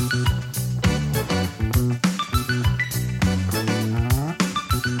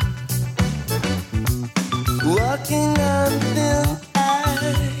 Walking on thin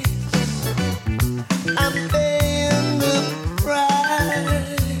ice, I'm paying the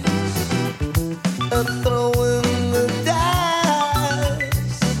price of throwing the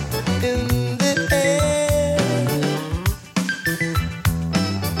dice in the air.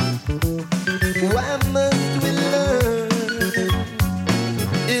 Why must we learn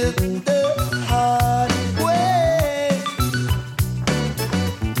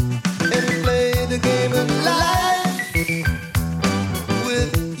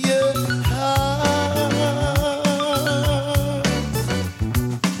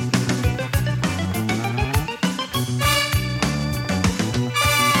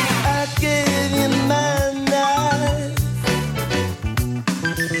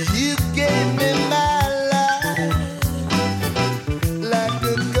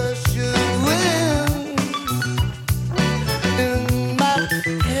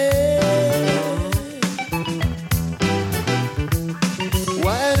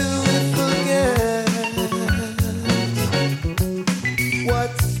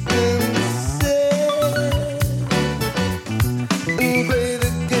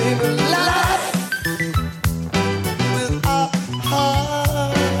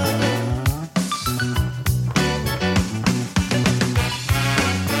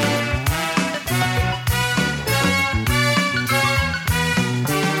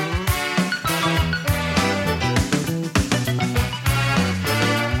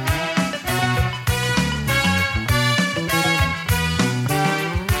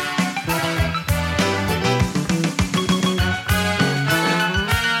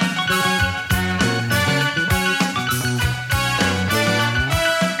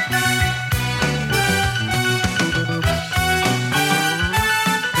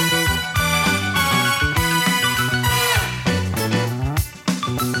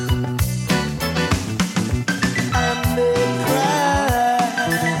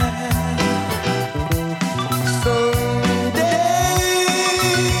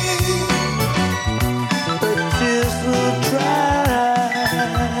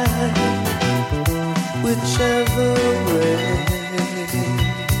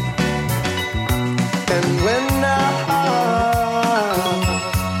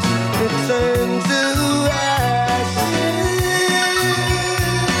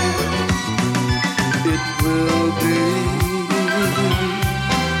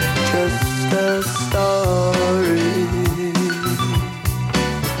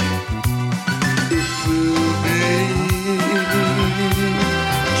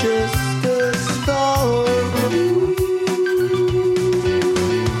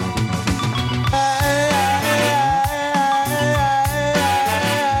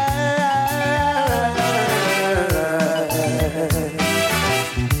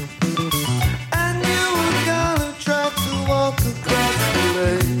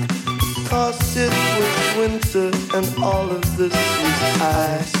all of this is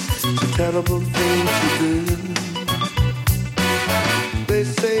ice. A terrible thing to do. They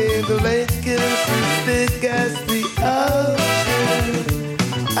say the lake is as big as the ocean.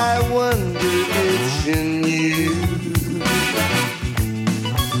 I wonder if you knew.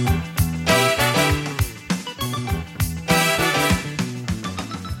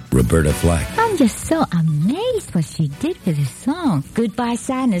 Roberta Flack. I'm just so amazed what she did with this song, Goodbye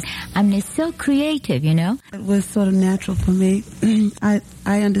Sadness. I mean, it's so creative, you know? It was sort of natural for me. I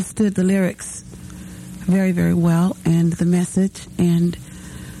understood the lyrics very, very well and the message, and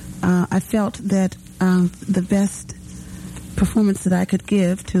I felt that the best performance that I could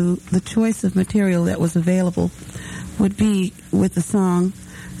give to the choice of material that was available would be with a song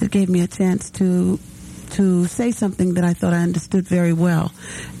that gave me a chance to say something that I thought I understood very well.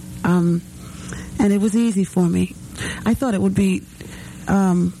 And it was easy for me. I thought it would be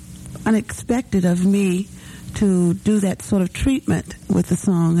unexpected of me to do that sort of treatment with the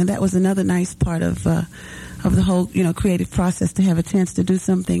song, and that was another nice part of the whole, creative process, to have a chance to do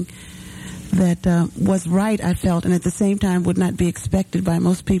something that was right, I felt, and at the same time would not be expected by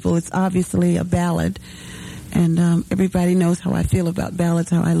most people. It's obviously a ballad, and everybody knows how I feel about ballads,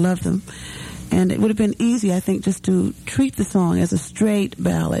 how I love them. And it would have been easy, I think, just to treat the song as a straight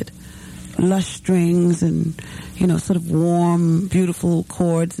ballad, lush strings and, sort of warm, beautiful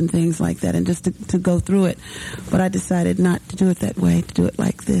chords and things like that, and just to go through it. But I decided not to do it that way, to do it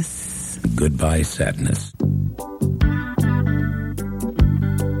like this. Goodbye Sadness.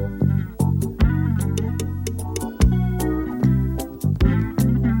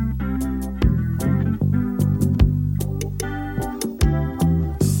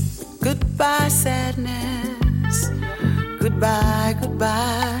 Goodbye, sadness. Goodbye,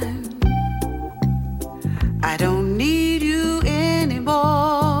 goodbye. I don't need you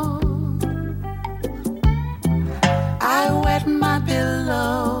anymore. I wet my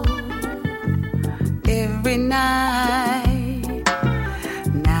pillow every night.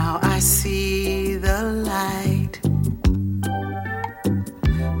 Now I see the light.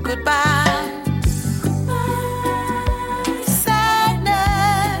 Goodbye.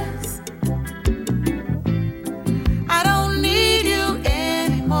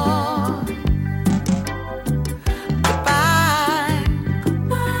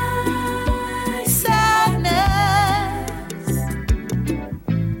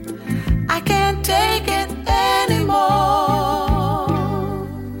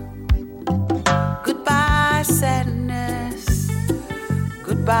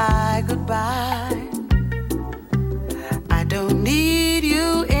 Goodbye, goodbye. I don't need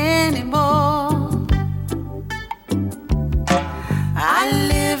you anymore. I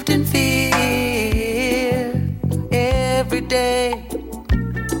lived in fear every day.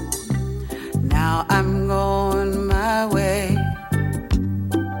 Now I'm going my way.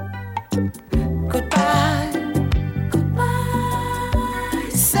 Goodbye.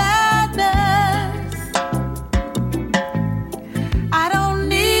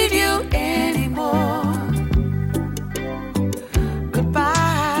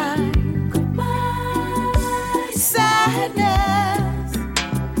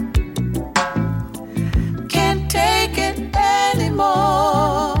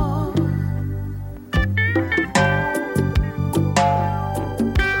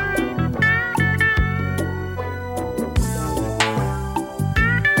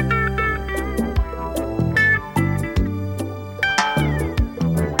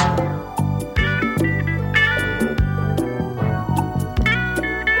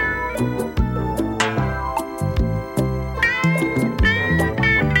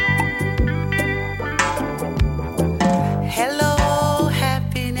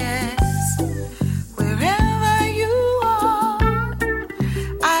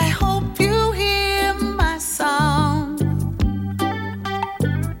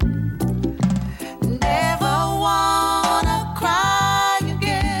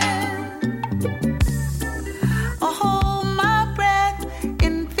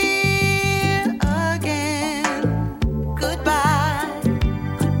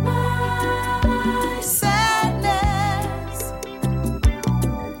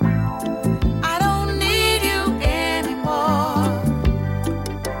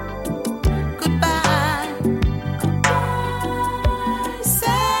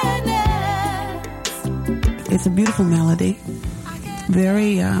 It's a beautiful melody,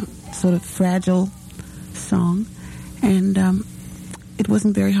 very sort of fragile song, and it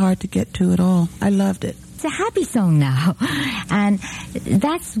wasn't very hard to get to at all. I loved it. it's a happy song now. And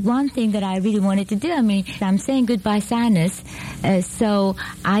that's one thing that I really wanted to do. I mean, I'm saying goodbye sadness, so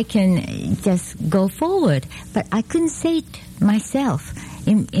I can just go forward. But I couldn't say it myself.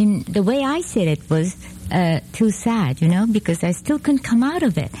 In the way I said it was too sad, because I still couldn't come out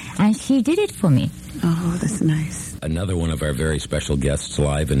of it. And she did it for me. Oh, that's nice. Another one of our very special guests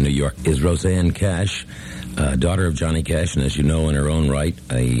live in New York is Rosanne Cash, daughter of Johnny Cash, and as you know, in her own right,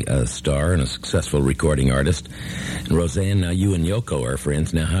 a star and a successful recording artist. And Rosanne, now you and Yoko are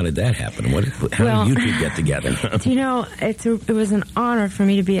friends. Now, how did that happen? How did you two get together? It was an honor for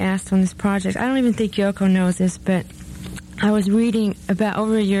me to be asked on this project. I don't even think Yoko knows this, but I was reading about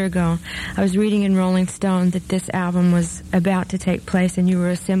over a year ago, I was reading in Rolling Stone that this album was about to take place and you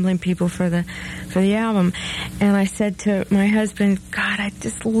were assembling people for the album. And I said to my husband, God, I'd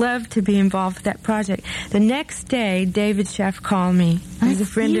just love to be involved with that project. The next day, David Sheff called me. He's a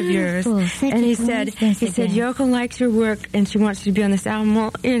friend of yours. And he said, Yoko likes your work and she wants you to be on this album.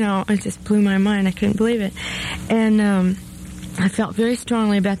 Well, it just blew my mind. I couldn't believe it. And, I felt very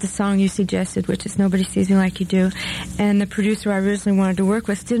strongly about the song you suggested, which is Nobody Sees Me Like You Do. And the producer I originally wanted to work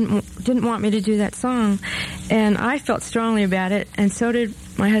with didn't want me to do that song. And I felt strongly about it, and so did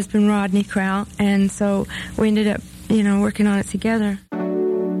my husband Rodney Crowell. And so we ended up, working on it together.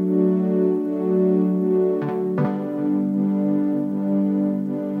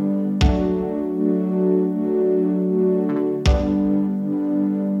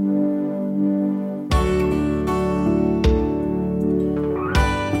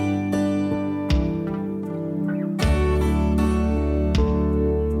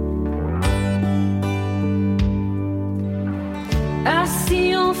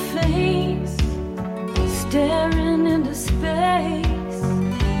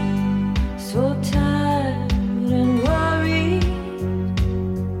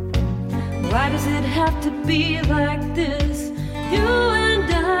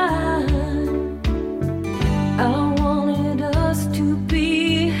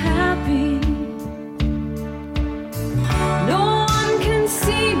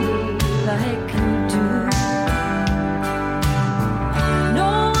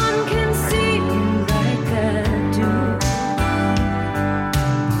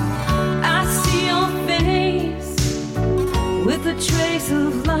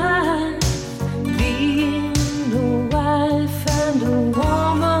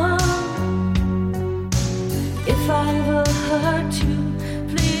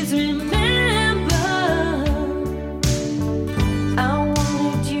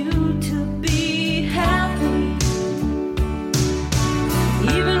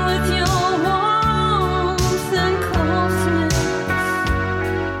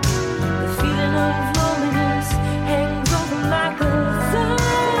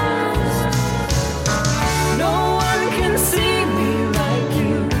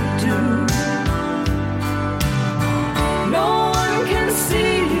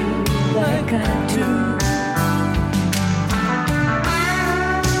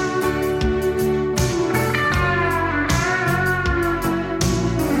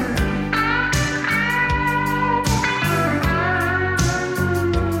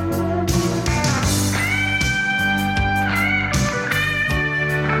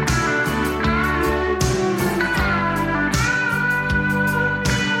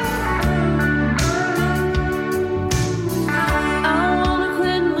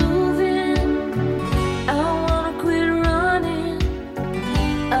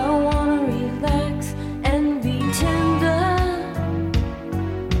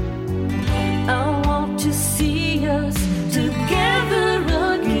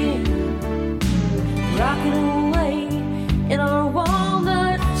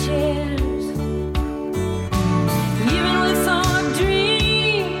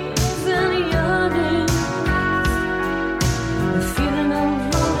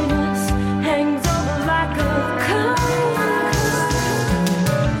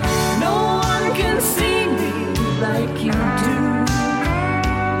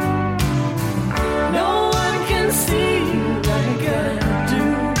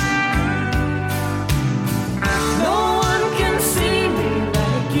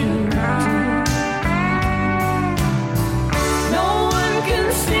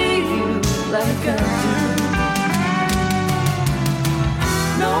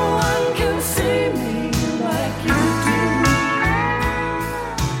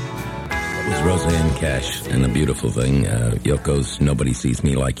 Rosanne Cash, and a beautiful thing, Yoko's Nobody Sees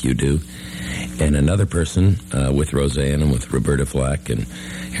Me Like You Do. And another person with Rosanne and with Roberta Flack and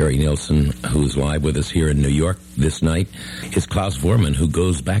Harry Nilsson, who's live with us here in New York this night, is Klaus Voormann, who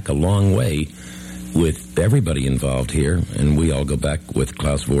goes back a long way with everybody involved here, and we all go back with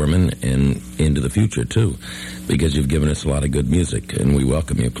Klaus Voormann and into the future, too, because you've given us a lot of good music, and we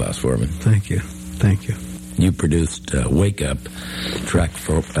welcome you, Klaus Voormann. Thank you. Thank you. You produced Wake Up, track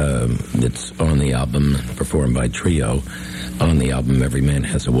that's on the album, performed by Trio, on the album Every Man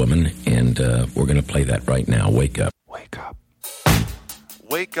Has a Woman, and we're going to play that right now. Wake Up. Wake up.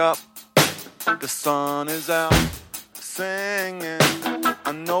 Wake up. The sun is out singing.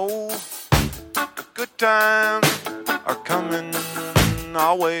 I know the good times are coming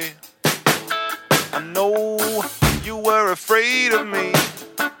our way. I know you were afraid of me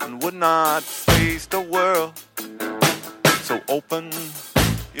and would not face the world. So open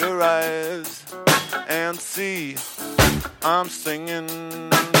your eyes and see I'm singing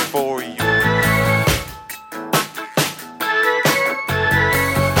for you.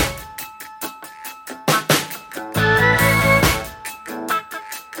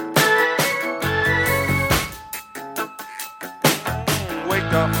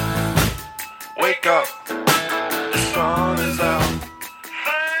 Wake up, wake up, the sun is out.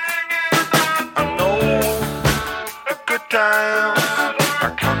 I know the good times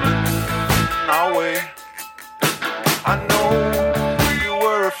are coming our way. I know you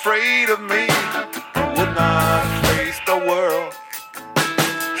were afraid of me, would not face the world.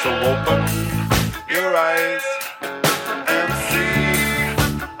 So open your eyes and see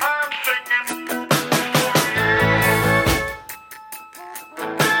I'm singing for you.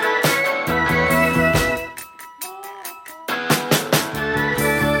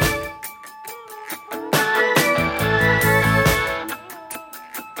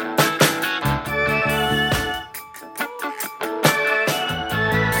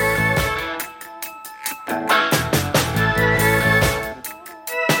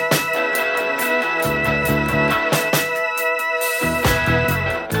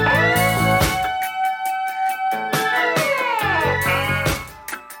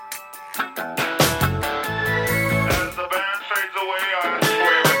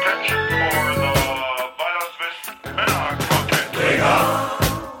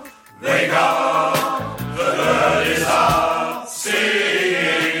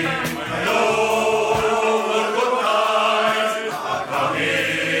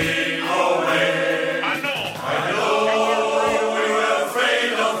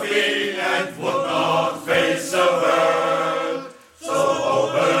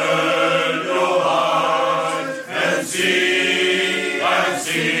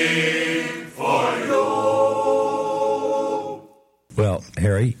 Well,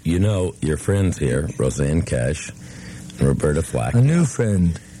 Harry, you know your friends here, Rosanne Cash and Roberta Flack. A new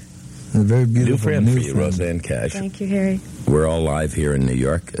friend. A very beautiful new friend for you, friend. Rosanne Cash. Thank you, Harry. We're all live here in New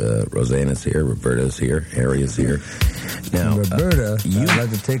York. Rosanne is here, Roberta is here, Harry is here. Now, Roberta, I'd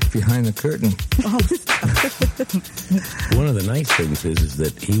like to take behind the curtain. One of the nice things is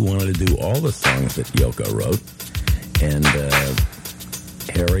that he wanted to do all the songs that Yoko wrote, and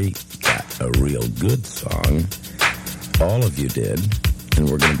Harry got a real good song. All of you did, and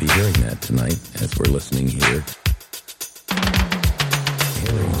we're going to be hearing that tonight as we're listening here.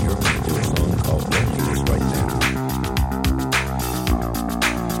 Harry, you're going to do a song called Loneliness right now.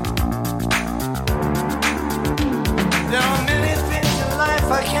 There are many things in life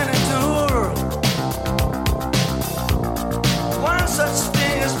I can endure. One such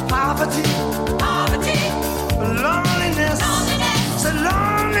thing is poverty. Poverty. Loneliness. Loneliness. So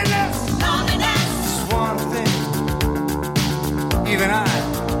loneliness. Loneliness. It's one thing even I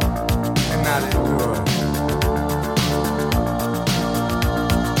cannot endure.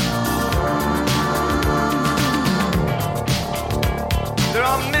 There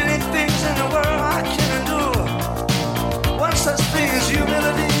are many things in the world I can endure. One such thing is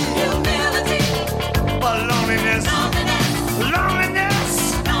humility. Humility. But loneliness. Loneliness. Loneliness.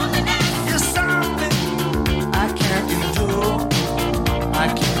 Loneliness. Is something I can't endure. I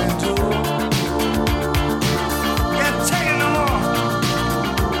can't endure. Can't take it no more.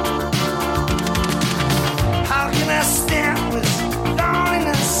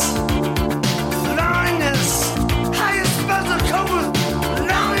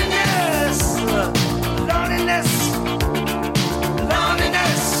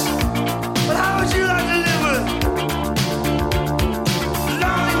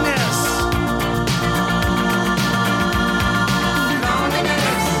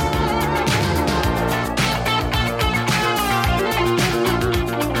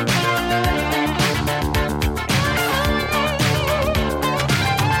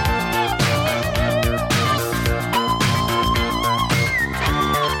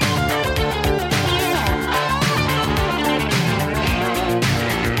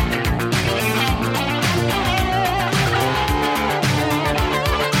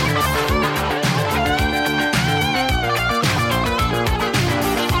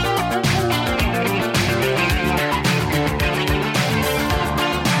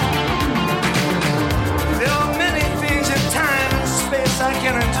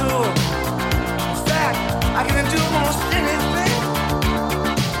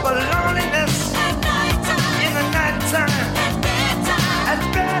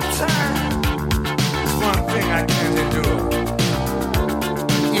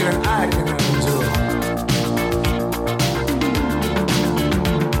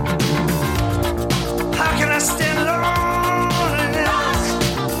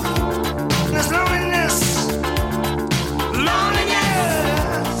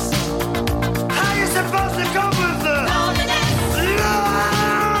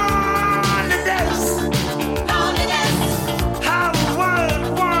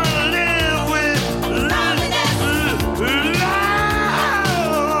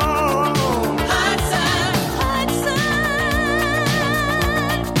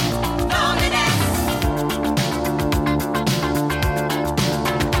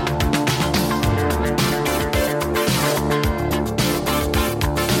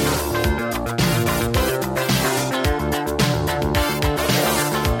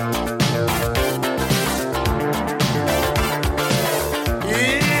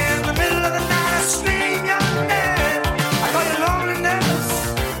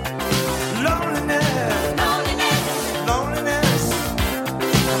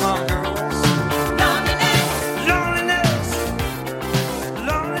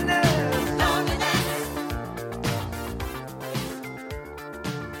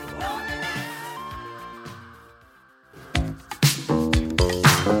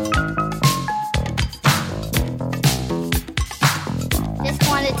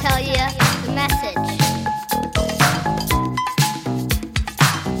 want to tell you the message.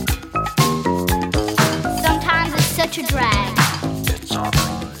 Sometimes it's such a drag.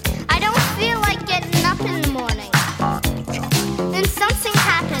 I don't feel like getting up in the morning. Then something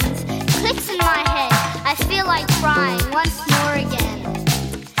happens, clicks in my head. I feel like crying once more again.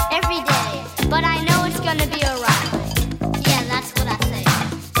 Every day, but I know it's gonna be alright. Yeah, that's what I say.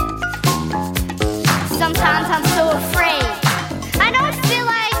 Sometimes I'm so afraid. I don't feel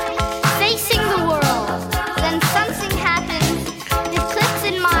like facing the world. Then something happens, it clicks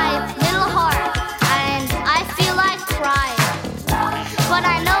in my little heart, and I feel like crying. But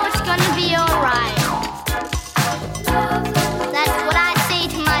I know it's gonna be alright. That's what I say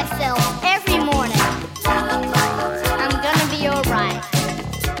to myself every morning. I'm gonna be alright.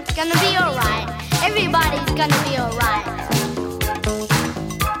 It's gonna be alright. Everybody's gonna be alright.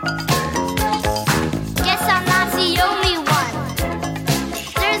 Guess I'm not the only one.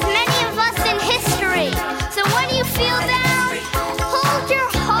 There's many of us in history. So when you feel down, hold your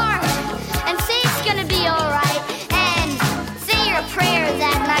heart and say it's gonna be alright. And say your prayers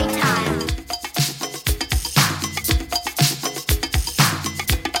at nighttime.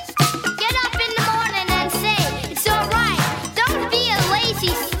 Get up in the morning and say it's alright. Don't be a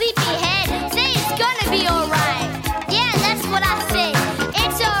lazy, sleepy head. Say it's gonna be alright. Yeah, that's what I say.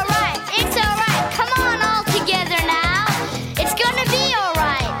 It's alright. It's alright. Come on, all together now. It's gonna be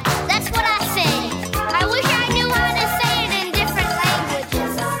alright. That's what I say. I wish I knew how to say it in different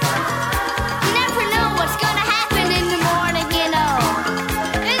languages. You never know what's gonna happen in the morning, you know.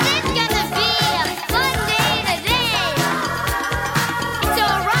 Is it gonna be a fun day today? It's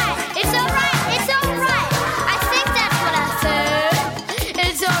alright. It's alright. It's alright. I think that's what I said.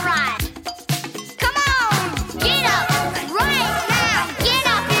 It's alright. Come on, get up right now. Get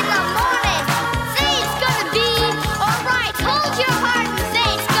up in the morning. Say it's gonna be alright. Hold your heart and say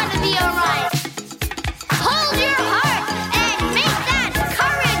it's gonna be alright. Hold your heart and make that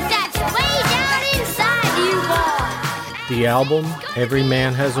courage that's way down inside you, boy. The album, Every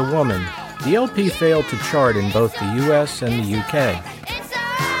Man Has a Woman. The LP failed to chart in both the US and the UK. I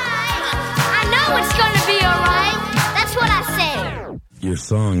know it's gonna be alright. That's what I say. Your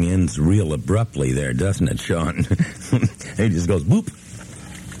song ends real abruptly there, doesn't it, Sean? It just goes boop.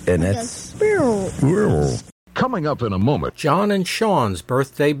 And that's... Coming up in a moment, John and Sean's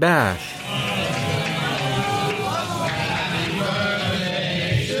birthday bash.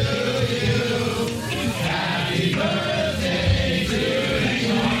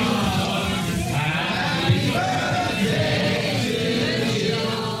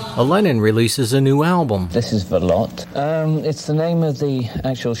 Lennon releases a new album. This is Velotte. It's the name of the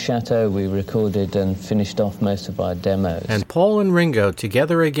actual chateau we recorded and finished off most of our demos. And Paul and Ringo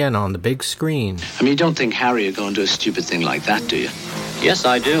together again on the big screen. I mean, you don't think Harry would go and do a stupid thing like that, do you? Yes,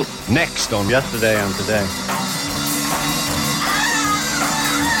 I do. Next on Yesterday and Today.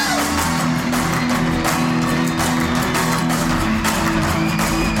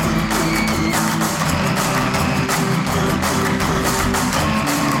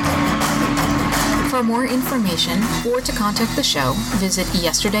 For more information or to contact the show, visit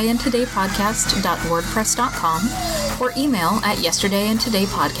yesterdayandtodaypodcast.wordpress.com or email at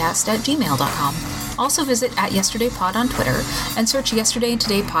yesterdayandtodaypodcast@gmail.com. Also visit @yesterdaypod on Twitter and search Yesterday and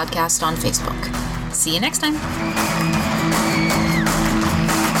Today Podcast on Facebook. See you next time.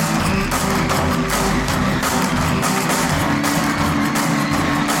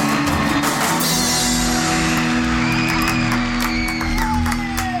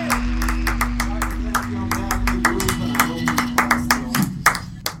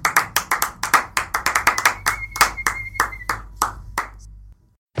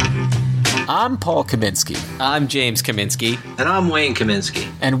 I'm Paul Kaminsky. I'm James Kaminsky. And I'm Wayne Kaminsky.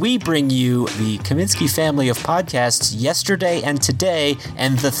 And we bring you the Kaminsky family of podcasts, Yesterday and Today,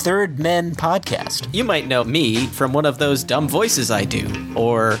 and the Third Men podcast. You might know me from one of those dumb voices I do,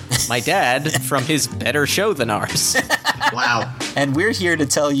 or my dad from his better show than ours. Wow. And we're here to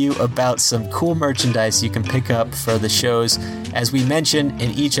tell you about some cool merchandise you can pick up for the shows. As we mention in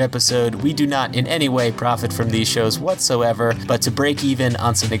each episode, we do not in any way profit from these shows whatsoever, but to break even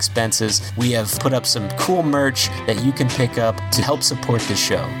on some expenses, we have put up some cool merch that you can pick up to help support the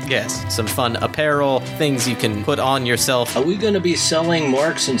show. Yes, some fun apparel, things you can put on yourself. Are we going to be selling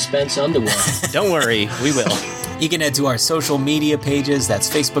Marks and Spence underwear? Don't worry, we will. You can head to our social media pages. That's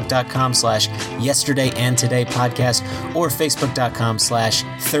facebook.com/yesterdayandtodaypodcast or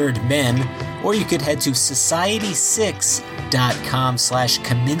facebook.com/thirdmen. Or you could head to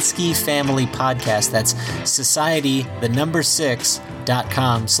society6.com/Kaminsky Family Podcast. That's society, the number 6,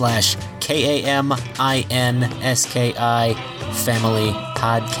 facebook.com/KAMINSKI Family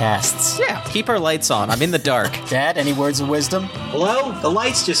Podcasts. Yeah, keep our lights on. I'm in the dark. Dad, any words of wisdom? Hello? The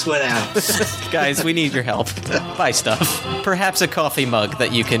lights just went out. Guys, we need your help. Buy stuff. Perhaps a coffee mug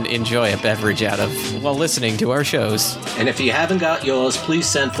that you can enjoy a beverage out of while listening to our shows. And if you haven't got yours, please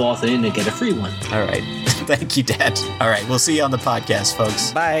send forth in and get a free one. All right. Thank you, Dad. All right, we'll see you on the podcast,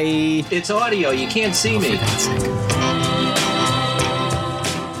 folks. Bye. It's audio. You can't see me. For God's sake.